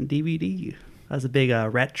this on DVD. I was a big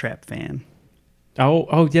Rat Trap fan.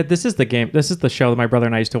 Oh, yeah, this is the game. This is the show that my brother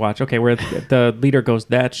and I used to watch. Okay, where the leader goes,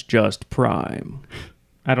 "That's just Prime."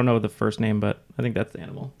 I don't know the first name, but I think that's the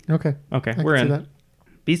animal. Okay, we're in. That.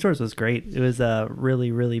 Beast Wars was great. It was a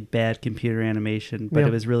really, really bad computer animation, but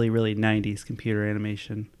it was really, really 90s computer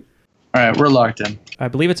animation. All right, we're locked in. I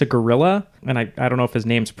believe it's a gorilla, and I don't know if his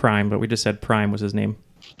name's Prime, but we just said Prime was his name.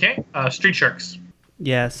 Okay, Street Sharks.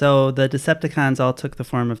 Yeah, so the Decepticons all took the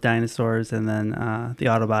form of dinosaurs, and then the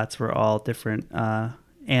Autobots were all different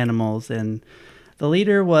animals. And the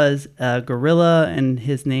leader was a gorilla, and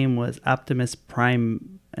his name was Optimus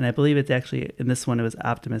Prime. And I believe it's actually, in this one, it was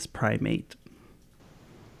Optimus Primate.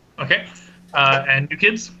 Okay, and New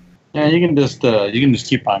Kids? Yeah, you can just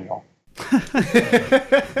keep on going.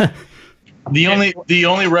 The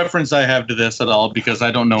only reference I have to this at all, because I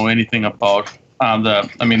don't know anything about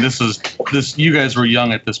this you guys were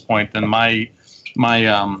young at this point, and my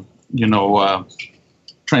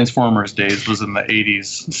Transformers days was in the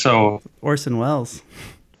 80s. So Orson Welles.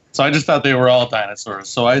 So I just thought they were all dinosaurs.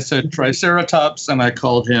 So I said Triceratops, and I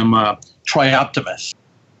called him Trioptimus.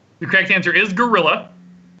 The correct answer is gorilla.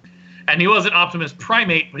 And he wasn't Optimus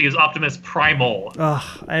Primate, but he was Optimus Primal.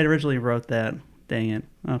 Oh, I had originally wrote that. Dang it.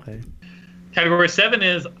 Okay. Category 7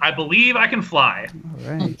 is I Believe I Can Fly.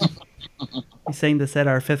 All right. We sang this at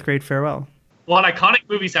our 5th grade farewell. What iconic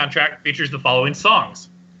movie soundtrack features the following songs?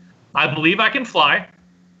 I Believe I Can Fly,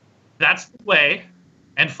 That's the Way,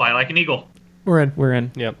 and Fly Like an Eagle. We're in. We're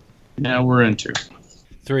in. Yep. Yeah, we're into.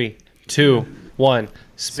 3, 2, 1.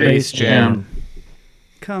 Space Jam.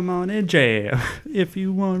 Come on and jam if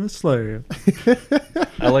you want to slam.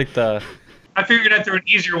 I like the... I figured I'd throw an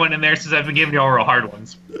easier one in there since I've been giving you all real hard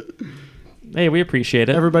ones. Hey, we appreciate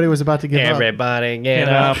it. Everybody was about to give up. Everybody get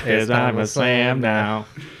up, because I'm a slam now.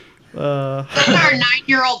 That's our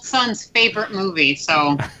 9-year-old son's favorite movie,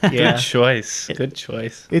 so. Good choice. Good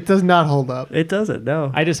choice. It does not hold up. It doesn't, no.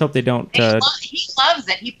 I just hope they don't... He loves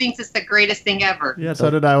it. He thinks it's the greatest thing ever. Yeah, So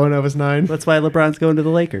did I when I was 9. That's why LeBron's going to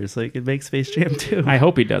the Lakers, so he can make Space Jam 2. I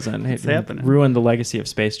hope he doesn't. It's happening. Ruin the legacy of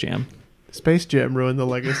Space Jam. Space Jam ruined the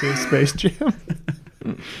legacy of Space Jam.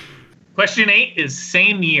 Question 8 is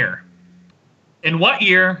same year. In what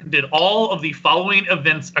year did all of the following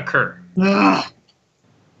events occur? Ugh.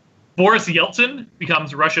 Boris Yeltsin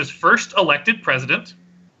becomes Russia's first elected president.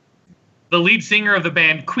 The lead singer of the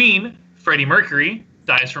band Queen, Freddie Mercury,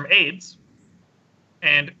 dies from AIDS.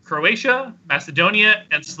 And Croatia, Macedonia,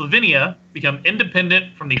 and Slovenia become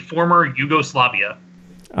independent from the former Yugoslavia.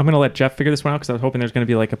 I'm going to let Jeff figure this one out because I was hoping there's going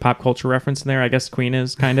to be like a pop culture reference in there. I guess Queen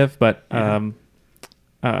is kind of, but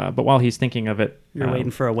while he's thinking of it... You're waiting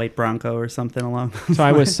for a white Bronco or something along those So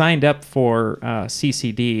I was lines. signed up for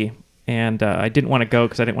CCD, and I didn't want to go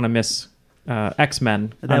because I didn't want to miss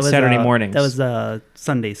X-Men on Saturday mornings. That was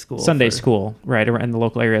Sunday school. School, right, in the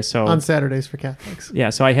local area. So On Saturdays for Catholics. yeah,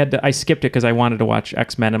 so I skipped it because I wanted to watch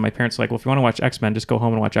X-Men, and my parents were like, well, if you want to watch X-Men, just go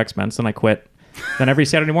home and watch X-Men. So then I quit. Then every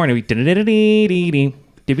Saturday morning, we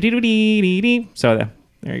so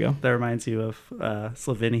there you go. That reminds you of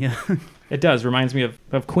Slovenia. It does. Reminds me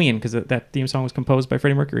of Queen because that theme song was composed by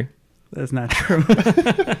Freddie Mercury. That's not true.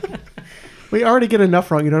 We already get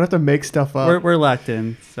enough wrong. You don't have to make stuff up. We're locked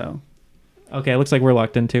in, so. Okay, it looks like we're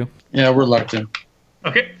locked in too. Yeah, we're locked in.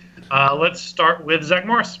 Okay, let's start with Zach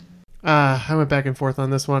Morris. I went back and forth on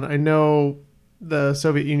this one. I know the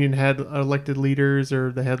Soviet Union had elected leaders,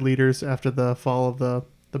 or they had leaders after the fall of the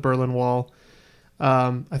Berlin Wall.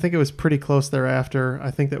 I think it was pretty close thereafter.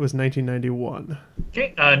 I think that was 1991.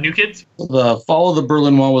 Okay, New Kids. The fall of the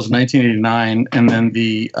Berlin Wall was 1989, and then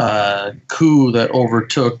the coup that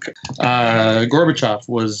overtook Gorbachev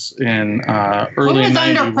was in early 91. Who was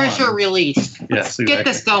under pressure release? Yes, exactly. Get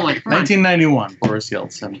this going. Come on. 1991, Boris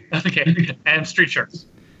Yeltsin. Okay, and Street Sharks.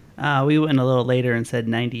 We went a little later and said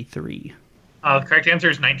 93. The correct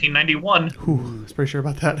answer is 1991. Whew, I was pretty sure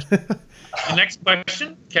about that. The next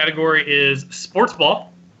question category is sports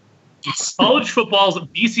ball. Yes. College football's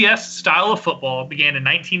BCS style of football began in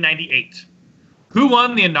 1998. Who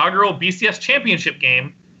won the inaugural BCS championship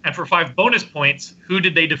game? And for 5 bonus points, who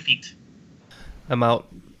did they defeat? I'm out.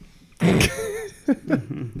 You're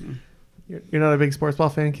not a big sports ball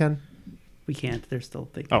fan, Ken? We can't. They're still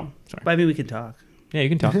thinking. Oh, sorry. But I mean, we can talk. Yeah, you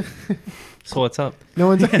can talk. So what's up? No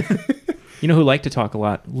one's... You know who liked to talk a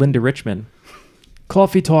lot? Linda Richman.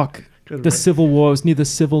 Coffee talk. Good The word. Civil War is neither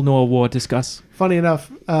civil nor war. Discuss. Funny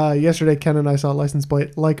enough, yesterday Ken and I saw a license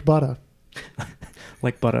plate like butter.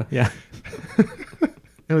 Like butter, yeah.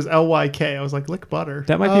 It was LYK. I was like, lick butter.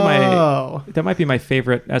 That might be my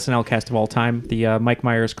favorite SNL cast of all time. The Mike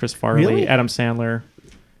Myers, Chris Farley, Really? Adam Sandler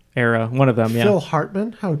era. One of them, yeah. Phil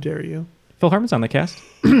Hartman? How dare you? Phil Hartman's on the cast.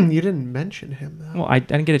 You didn't mention him, though. Well, I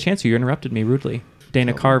didn't get a chance to. You interrupted me rudely.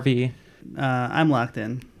 Dana Carvey. I'm locked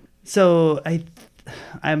in. So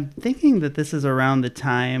I'm thinking that this is around the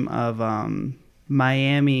time of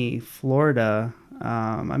Miami, Florida.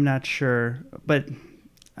 I'm not sure, but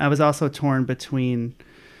I was also torn between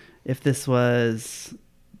if this was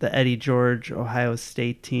the Eddie George Ohio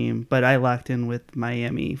State team, but I locked in with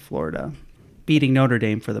Miami, Florida, beating Notre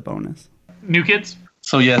Dame for the bonus. New Kids.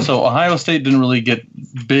 So Ohio State didn't really get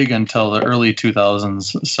big until the early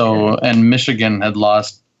 2000s. So, and Michigan had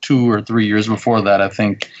lost 2 or 3 years before that. I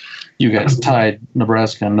think you guys tied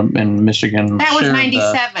Nebraska and Michigan. That was shared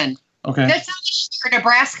 97. Okay. That's not sure.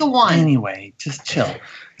 Nebraska won. Anyway, just chill.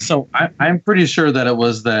 So I'm pretty sure that it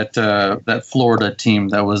was that Florida team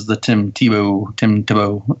that was the Tim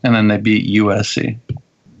Tebow, and then they beat USC.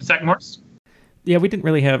 Zach Morris. Yeah, we didn't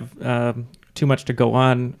really have too much to go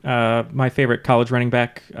on. My favorite college running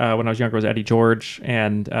back when I was younger was Eddie George,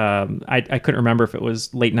 and I couldn't remember if it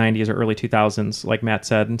was late 90s or early 2000s, like Matt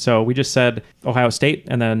said. And so we just said Ohio State,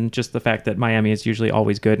 and then just the fact that Miami is usually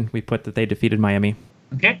always good. We put that they defeated Miami.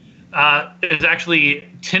 Okay. It's actually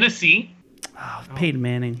Tennessee. Oh, Peyton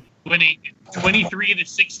Manning. Winning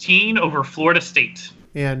 23-16 over Florida State.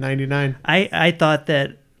 Yeah, 99. I thought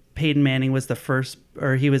that Peyton Manning was the first,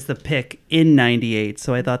 or he was the pick in 98.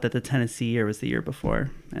 So I thought that the Tennessee year was the year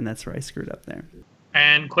before. And that's where I screwed up there.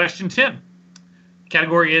 And question 10.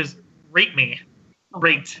 Category is Rate Me.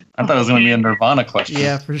 Rate. I thought it was going to be a Nirvana question.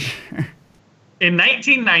 Yeah, for sure. In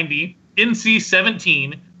 1990,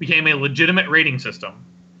 NC-17 became a legitimate rating system.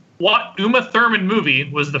 What Uma Thurman movie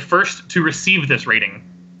was the first to receive this rating?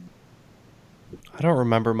 I don't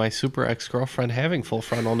remember my super ex-girlfriend having full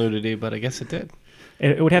frontal nudity, but I guess it did.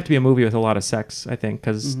 It would have to be a movie with a lot of sex, I think,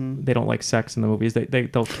 because they don't like sex in the movies.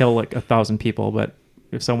 They'll kill like 1,000 people, but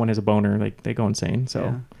if someone has a boner, they go insane.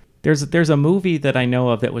 So there's a movie that I know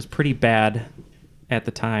of that was pretty bad at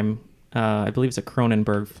the time. I believe it's a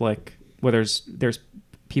Cronenberg flick where there's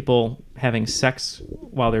people having sex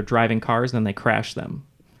while they're driving cars and then they crash them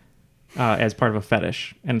as part of a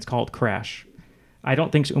fetish, and it's called Crash. I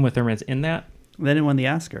don't think Uma Thurman's in that. Then it won the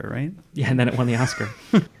Oscar, right? Yeah, and then it won the Oscar.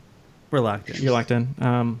 We're locked in. You're locked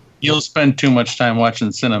in. You'll spend too much time watching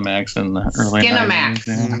Cinemax in the early Skinamax.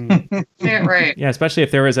 90s. Yeah, right. Yeah, especially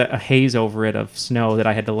if there was a haze over it of snow that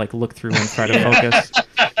I had to like look through and try to focus.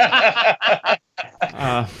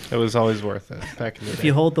 It was always worth it back in the day. If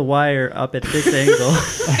you hold the wire up at this angle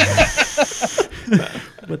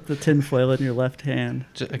with the tinfoil in your left hand.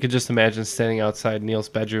 I could just imagine standing outside Neil's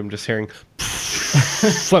bedroom just hearing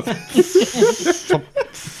flip.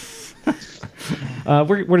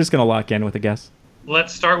 We're just going to lock in with a guess.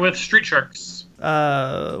 Let's start with Street Sharks.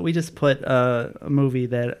 We just put a movie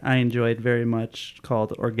that I enjoyed very much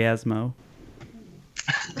called Orgasmo.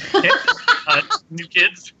 Okay. New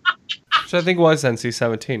Kids. Which I think was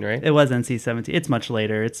NC-17, right? It was NC-17. It's much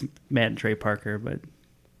later. It's Matt and Trey Parker, but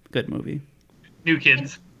good movie. New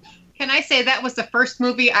Kids. Can I say that was the first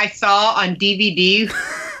movie I saw on DVD?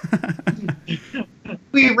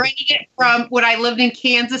 We rented it from when I lived in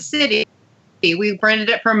Kansas City. We rented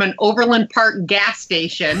it from an Overland Park gas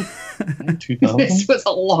station. This was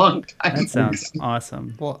a long time That sounds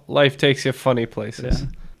awesome. Well, life takes you funny places. Yeah.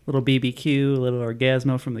 Little BBQ, a little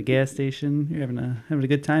Orgasmo from the gas station. You're having a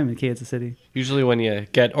good time in Kansas City. Usually when you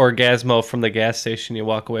get Orgasmo from the gas station, you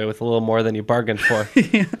walk away with a little more than you bargained for.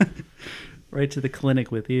 Yeah. Right to the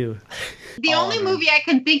clinic with you. The only movie I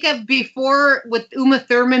can think of before with Uma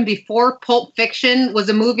Thurman before Pulp Fiction was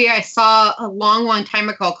a movie I saw a long, long time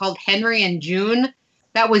ago called Henry and June.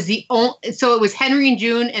 That was the only. So it was Henry and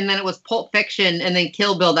June, and then it was Pulp Fiction, and then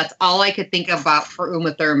Kill Bill. That's all I could think about for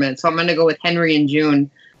Uma Thurman. So I'm going to go with Henry and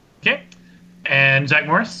June. Okay. And Zach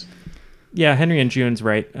Morris? Yeah, Henry and June's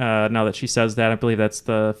right. Now that she says that, I believe that's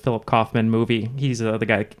the Philip Kaufman movie. He's the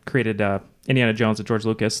guy that created Indiana Jones with George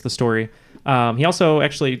Lucas, the story. He also,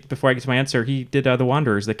 actually, before I get to my answer, he did The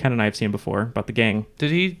Wanderers that Ken and I have seen before, about the gang.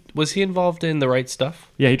 Was he involved in The Right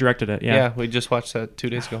Stuff? Yeah, he directed it, yeah. Yeah, we just watched that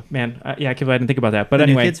 2 days ago. Man, yeah, I didn't think about that. But The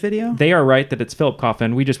New anyway, Kids video? They are right that it's Philip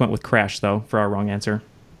Kaufman. We just went with Crash, though, for our wrong answer.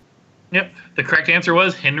 Yep. The correct answer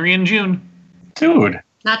was Henry and June. Dude.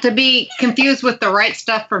 Not to be confused with The Right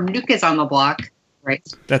Stuff from New Kids on the Block. Right.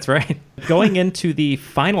 That's right. Going into the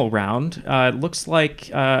final round, it looks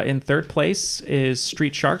like in third place is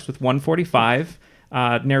Street Sharks with 145.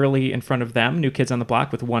 Narrowly in front of them, New Kids on the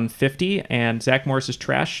Block with 150, and Zach Morris's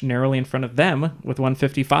Trash narrowly in front of them with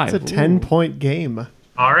 155. It's a 10-point game.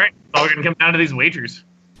 All right. So we're going to come down to these wagers.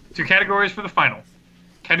 2 categories for the final.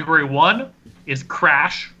 Category 1 is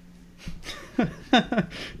Crash.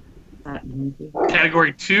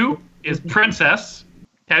 Category 2 is Princess.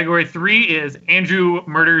 Category 3 is Andrew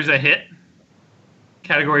Murders a Hit.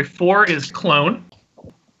 Category 4 is Clone.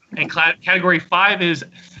 And category 5 is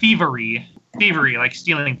Thievery. Thievery, like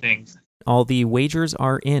stealing things. All the wagers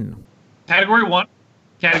are in. Category 1.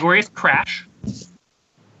 Category is Crash.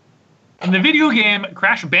 In the video game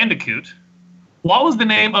Crash Bandicoot, what was the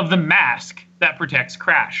name of the mask that protects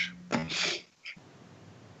Crash?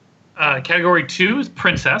 Category 2 is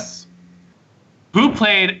Princess. Who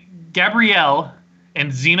played Gabrielle in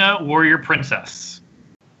Xena Warrior Princess?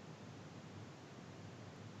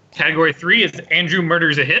 Category 3 is Andrew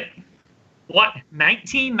Murders a Hit. What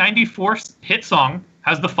 1994 hit song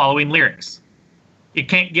has the following lyrics? You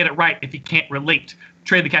can't get it right if you can't relate.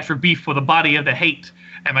 Trade the cash for beef for the body of the hate.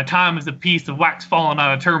 And my time is a piece of wax falling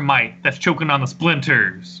on a termite that's choking on the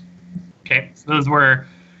splinters. Okay, so those were,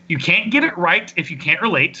 you can't get it right if you can't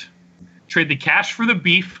relate. Trade the cash for the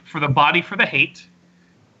beef for the body for the hate.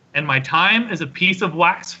 And my time is a piece of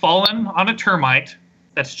wax fallen on a termite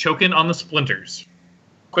that's choking on the splinters.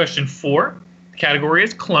 Question 4, the category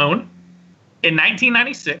is Clone. In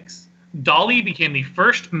 1996, Dolly became the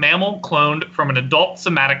first mammal cloned from an adult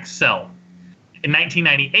somatic cell. In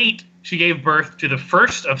 1998, she gave birth to the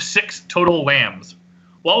first of 6 total lambs.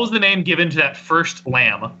 What was the name given to that first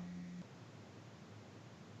lamb?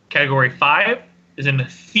 Category 5 is in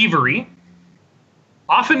thievery.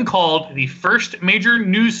 Often called the first major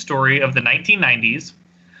news story of the 1990s,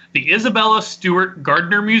 the Isabella Stewart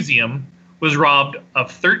Gardner Museum was robbed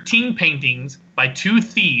of 13 paintings by 2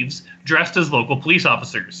 thieves dressed as local police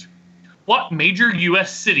officers. What major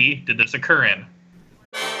U.S. city did this occur in?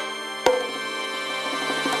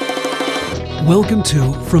 Welcome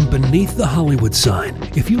to From Beneath the Hollywood Sign.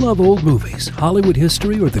 If you love old movies, Hollywood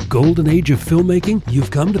history, or the golden age of filmmaking,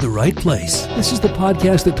 you've come to the right place. This is the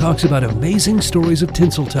podcast that talks about amazing stories of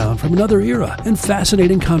Tinseltown from another era and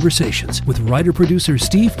fascinating conversations with writer-producer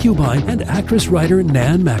Steve Cubine and actress-writer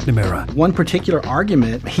Nan McNamara. One particular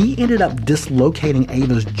argument, he ended up dislocating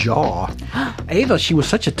Ava's jaw. Ava, she was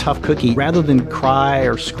such a tough cookie. Rather than cry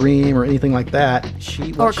or scream or anything like that,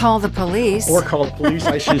 Or call the police.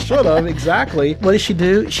 She should have, exactly. What does she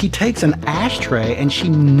do? She takes an ashtray and she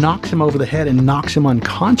knocks him over the head and knocks him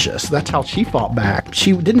unconscious. That's how she fought back.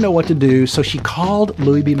 She didn't know what to do, so she called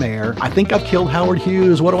Louis B. Mayer. I think I've killed Howard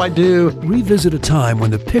Hughes. What do I do? Revisit a time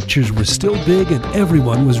when the pictures were still big and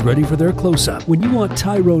everyone was ready for their close-up. When you want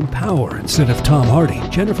Tyrone Power instead of Tom Hardy,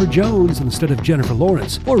 Jennifer Jones instead of Jennifer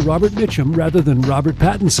Lawrence, or Robert Mitchum rather than Robert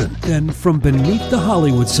Pattinson, then From Beneath the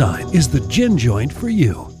Hollywood Sign is the gin joint for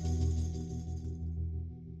you.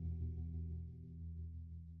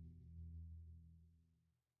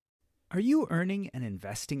 Are you earning and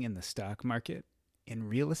investing in the stock market? In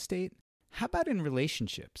real estate? How about in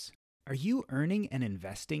relationships? Are you earning and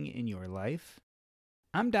investing in your life?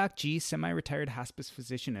 I'm Doc G, semi-retired hospice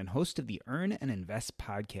physician and host of the Earn and Invest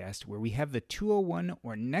podcast, where we have the 201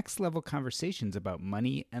 or next level conversations about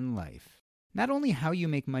money and life. Not only how you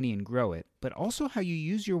make money and grow it, but also how you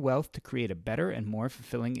use your wealth to create a better and more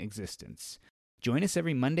fulfilling existence. Join us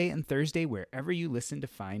every Monday and Thursday wherever you listen to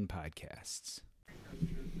fine podcasts.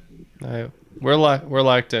 We're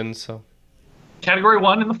locked in, so. Category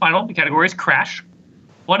 1 in the final, the category is Crash.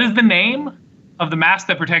 What is the name of the mask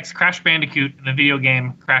that protects Crash Bandicoot in the video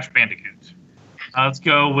game Crash Bandicoot? Let's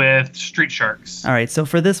go with Street Sharks. All right, so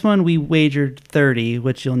for this one, we wagered 30,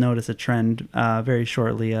 which you'll notice a trend very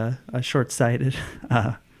shortly, a short-sighted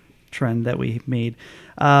trend that we made.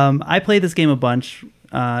 I played this game a bunch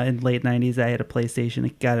in late 90s. I had a PlayStation.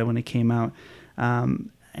 I got it when it came out.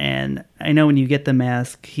 And I know when you get the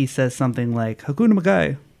mask, he says something like Hakuna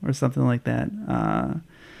Magai or something like that.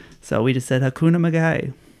 So we just said Hakuna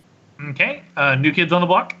Magai. Okay. New Kids on the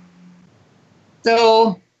Block.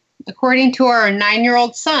 So, according to our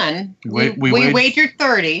 9-year-old son, we wagered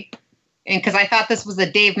 30. And because I thought this was a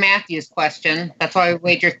Dave Matthews question, that's why we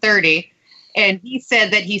wagered 30. And he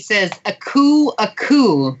said that he says Aku,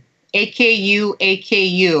 Aku, AKU,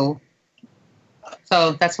 AKU.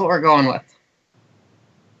 So that's what we're going with.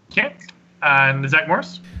 Okay. And Zach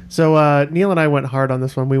Morris? So Neil and I went hard on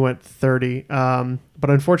this one. We went 30. But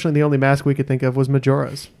unfortunately, the only mask we could think of was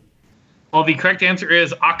Majora's. Well, the correct answer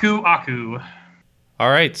is Aku Aku. All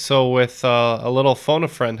right. So with a little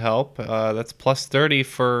phone-a-friend help, that's plus 30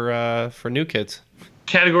 for New Kids.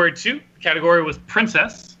 Category 2. Category was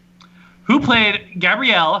Princess. Who played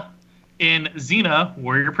Gabrielle in Xena,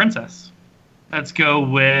 Warrior Princess? Let's go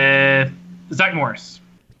with Zach Morris.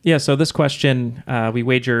 Yeah, so this question we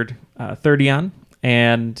wagered 30 on,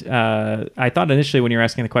 and I thought initially when you were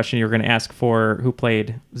asking the question you were going to ask for who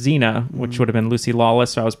played Xena, which would have been Lucy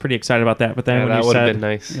Lawless, so I was pretty excited about that. But then when that you would said, have been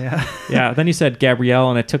nice. Yeah, then you said Gabrielle,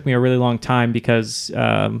 and it took me a really long time because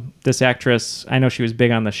this actress, I know she was big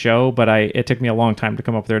on the show, but it took me a long time to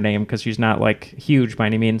come up with her name because she's not like huge by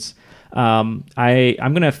any means. I'm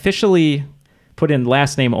going to officially put in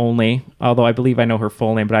last name only, although I believe I know her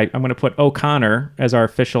full name, but I'm going to put O'Connor as our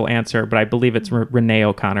official answer, but I believe it's Renee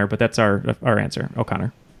O'Connor, but that's our answer,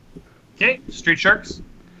 O'Connor. Okay, Street Sharks.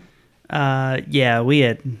 Yeah, we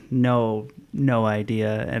had no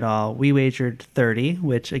idea at all. We wagered 30,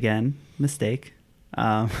 which again, mistake.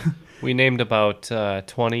 We named about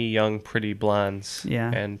 20 young pretty blondes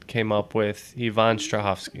and came up with Yvonne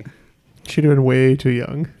Strahovski. She'd have been way too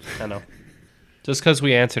young. I know. Just because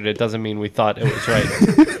we answered it doesn't mean we thought it was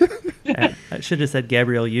right. I should have said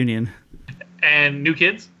Gabrielle Union. And New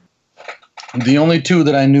Kids? The only two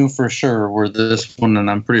that I knew for sure were this one, and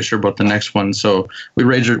I'm pretty sure about the next one. So we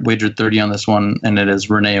wagered 30 on this one, and it is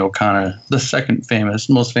Renee O'Connor, the second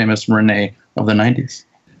most famous Renee of the 90s.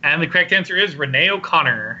 And the correct answer is Renee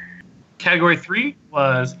O'Connor. Category 3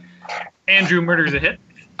 was Andrew Murders a Hit.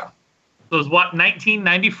 So it was what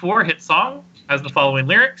 1994 hit song has the following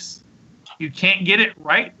lyrics. You can't get it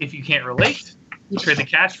right if you can't relate. Trade the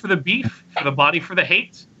cash for the beef, for the body for the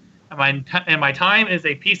hate. And my time is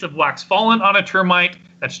a piece of wax fallen on a termite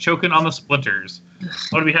that's choking on the splinters.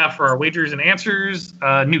 What do we have for our wagers and answers?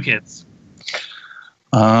 New Kids.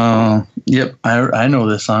 Yep, I know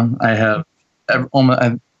this song. I have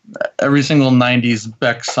every single 90s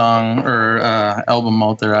Beck song or album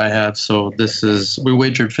out there I have. So we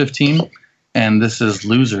wagered 15, and this is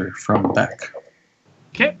Loser from Beck.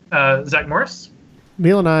 Okay, Zach Morris.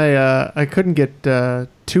 Neil and I couldn't get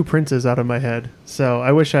Two Princes out of my head, so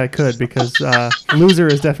I wish I could, because Loser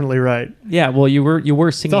is definitely right. Yeah, well, you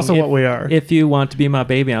were singing. It's also what we are. If you want to be my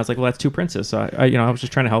baby, and I was like, well, that's Two Princes. So I was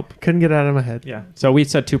just trying to help. Couldn't get it out of my head. Yeah. So we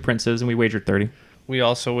said Two Princes, and we wagered 30. We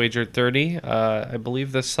also wagered 30. I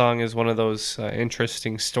believe this song is one of those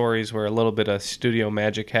interesting stories where a little bit of studio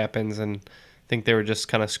magic happens, and I think they were just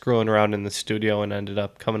kind of screwing around in the studio and ended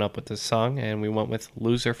up coming up with this song, and we went with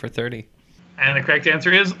Loser for 30. And the correct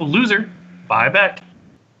answer is Loser by Beck.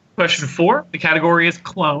 Question 4. The category is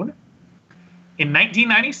clone. In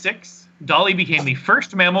 1996, Dolly became the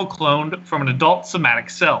first mammal cloned from an adult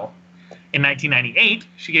somatic cell. In 1998,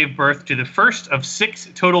 she gave birth to the first of 6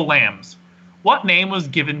 total lambs. What name was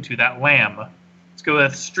given to that lamb? Let's go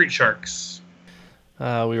with Street Sharks. We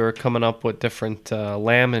were coming up with different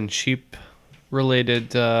lamb and sheep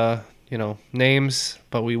related names,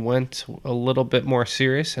 but we went a little bit more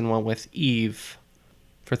serious and went with Eve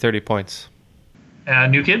for 30 points.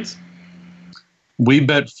 New Kids? We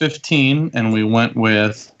bet 15, and we went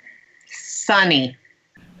with Sunny.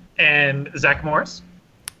 And Zach Morris?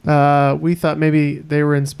 We thought maybe they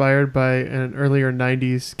were inspired by an earlier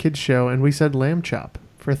 90s kids show, and we said Lamb Chop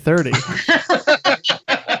for 30.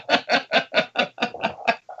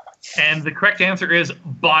 And the correct answer is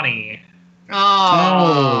Bonnie.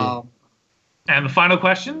 Oh. And the final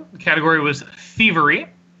question, the category was thievery.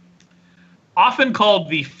 Often called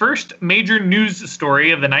the first major news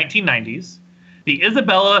story of the 1990s, the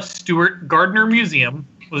Isabella Stewart Gardner Museum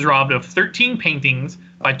was robbed of 13 paintings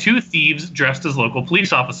by 2 thieves dressed as local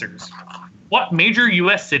police officers. What major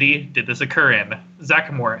U.S. city did this occur in?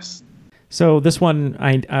 Zach Morris. So this one,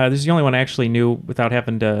 this is the only one I actually knew without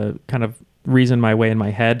having to kind of reason my way in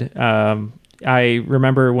my head. I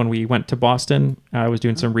remember when we went to Boston, I was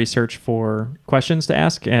doing some research for questions to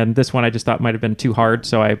ask, and this one I just thought might have been too hard,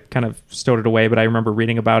 so I kind of stowed it away, but I remember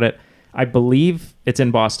reading about it. I believe it's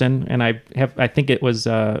in Boston, and I think it was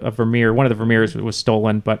a Vermeer. One of the Vermeers was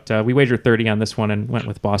stolen, but we wagered 30 on this one and went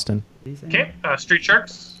with Boston. Okay, Street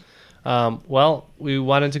Sharks? Well, we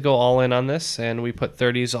wanted to go all in on this, and we put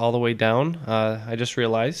 30s all the way down. I just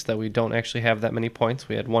realized that we don't actually have that many points.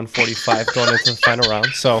 We had 145 going into the final round,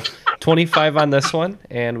 so 25 on this one,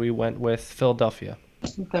 and we went with Philadelphia.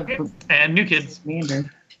 Okay. And New Kids.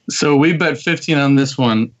 So we bet 15 on this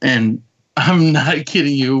one, and I'm not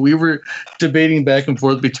kidding you. We were debating back and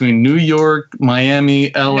forth between New York,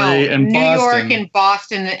 Miami, L.A., and New Boston. New York and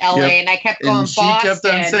Boston and L.A., and I kept going and she kept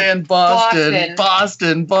on saying Boston. And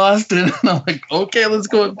I'm like, okay, let's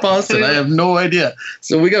go with Boston. I have no idea.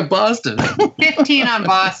 So we got Boston. 15 on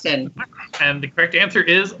Boston. And the correct answer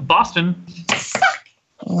is Boston.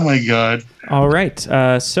 Oh, my God. All right.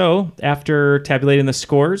 So after tabulating the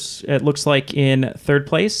scores, it looks like in third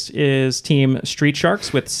place is Team Street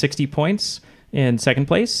Sharks with 60 points. In second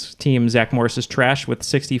place, Team Zach Morris's Trash with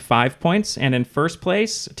 65 points. And in first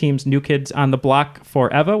place, Team's New Kids on the Block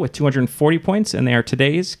Forever with 240 points. And they are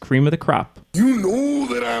today's cream of the crop. You know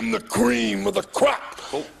that I'm the cream of the crop.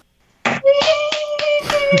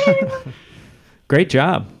 Great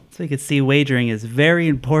job. So you can see wagering is very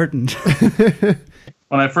important.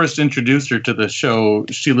 When I first introduced her to the show,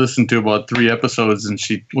 she listened to about 3 episodes, and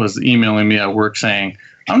she was emailing me at work saying,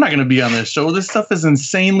 I'm not going to be on this show. This stuff is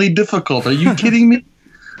insanely difficult. Are you kidding me?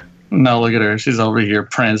 Now look at her. She's over here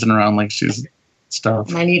prancing around like she's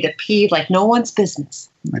stuff. I need to pee like no one's business.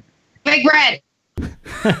 Big Red.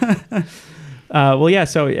 Well, yeah.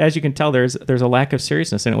 So as you can tell, there's a lack of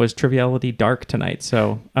seriousness, and it was Triviality Dark tonight.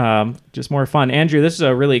 So just more fun. Andrew, this is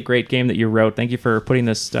a really great game that you wrote. Thank you for putting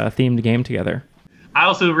this themed game together. I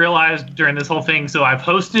also realized during this whole thing, so I've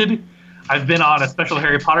been on a special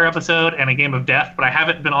Harry Potter episode and a Game of Death, but I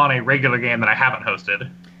haven't been on a regular game that I haven't hosted.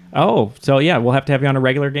 Oh, so yeah, we'll have to have you on a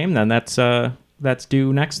regular game then. That's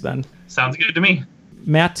due next then. Sounds good to me.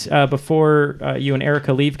 Matt, before you and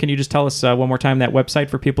Erica leave, can you just tell us one more time that website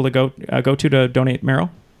for people to go to donate Merrill?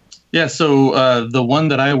 Yeah, so the one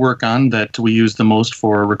that I work on that we use the most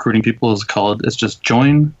for recruiting people it's just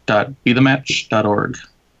join.bethematch.org.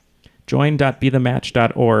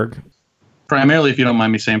 Join.bethematch.org. Primarily, if you don't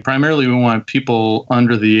mind me saying, we want people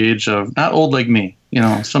under the age of, not old like me,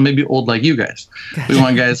 some maybe old like you guys. We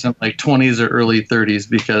want guys in like 20s or early 30s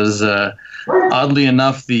because oddly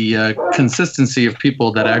enough, the consistency of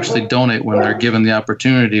people that actually donate when they're given the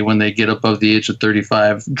opportunity when they get above the age of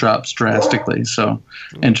 35 drops drastically. So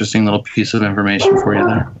interesting little piece of information for you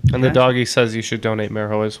there. And the doggy says you should donate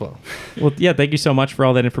Marrow as well. Well, yeah, thank you so much for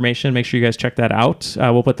all that information. Make sure you guys check that out.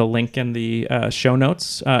 We'll put the link in the show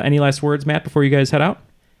notes. Any last words, Matt, before you guys head out?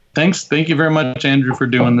 Thanks. Thank you very much, Andrew, for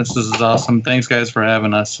doing this. This is awesome. Thanks, guys, for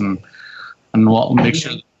having us. And we'll make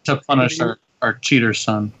sure to punish our cheater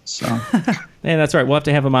son. So. Yeah, that's right. We'll have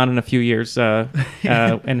to have him on in a few years,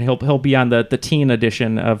 and he'll be on the teen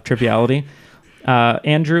edition of Triviality.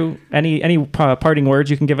 Andrew, any parting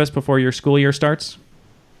words you can give us before your school year starts?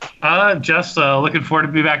 Just looking forward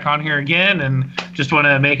to be back on here again, and just want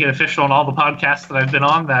to make it official on all the podcasts that I've been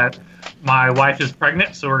on that my wife is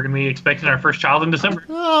pregnant, so we're going to be expecting our first child in December.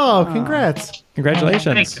 Oh, congrats.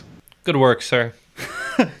 Congratulations. Thank you. Good work, sir.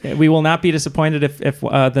 We will not be disappointed if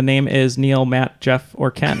the name is Neil, Matt, Jeff,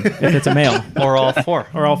 or Ken, if it's a male. Or all four.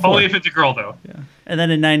 Or all four. Only if it's a girl, though. Yeah. And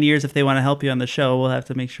then in 9 years, if they want to help you on the show, we'll have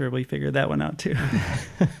to make sure we figure that one out, too.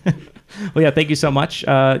 Well, yeah, thank you so much.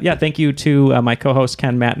 Thank you to my co-hosts,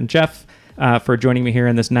 Ken, Matt, and Jeff, for joining me here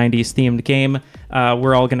in this 90s themed game.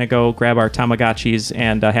 We're all going to go grab our Tamagotchis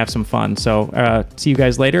and have some fun. So see you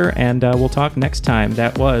guys later, and we'll talk next time.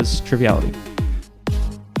 That was Triviality.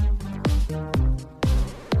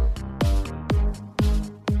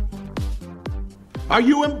 Are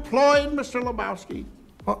you employed, Mr. Lebowski?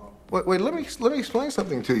 Wait, let me explain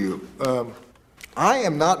something to you. I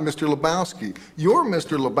am not Mr. Lebowski. You're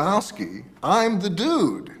Mr. Lebowski. I'm the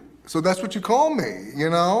dude. So that's what you call me, you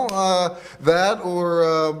know? That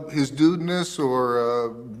or his dudeness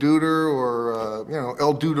or duder or,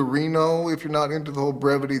 El Duderino if you're not into the whole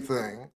brevity thing.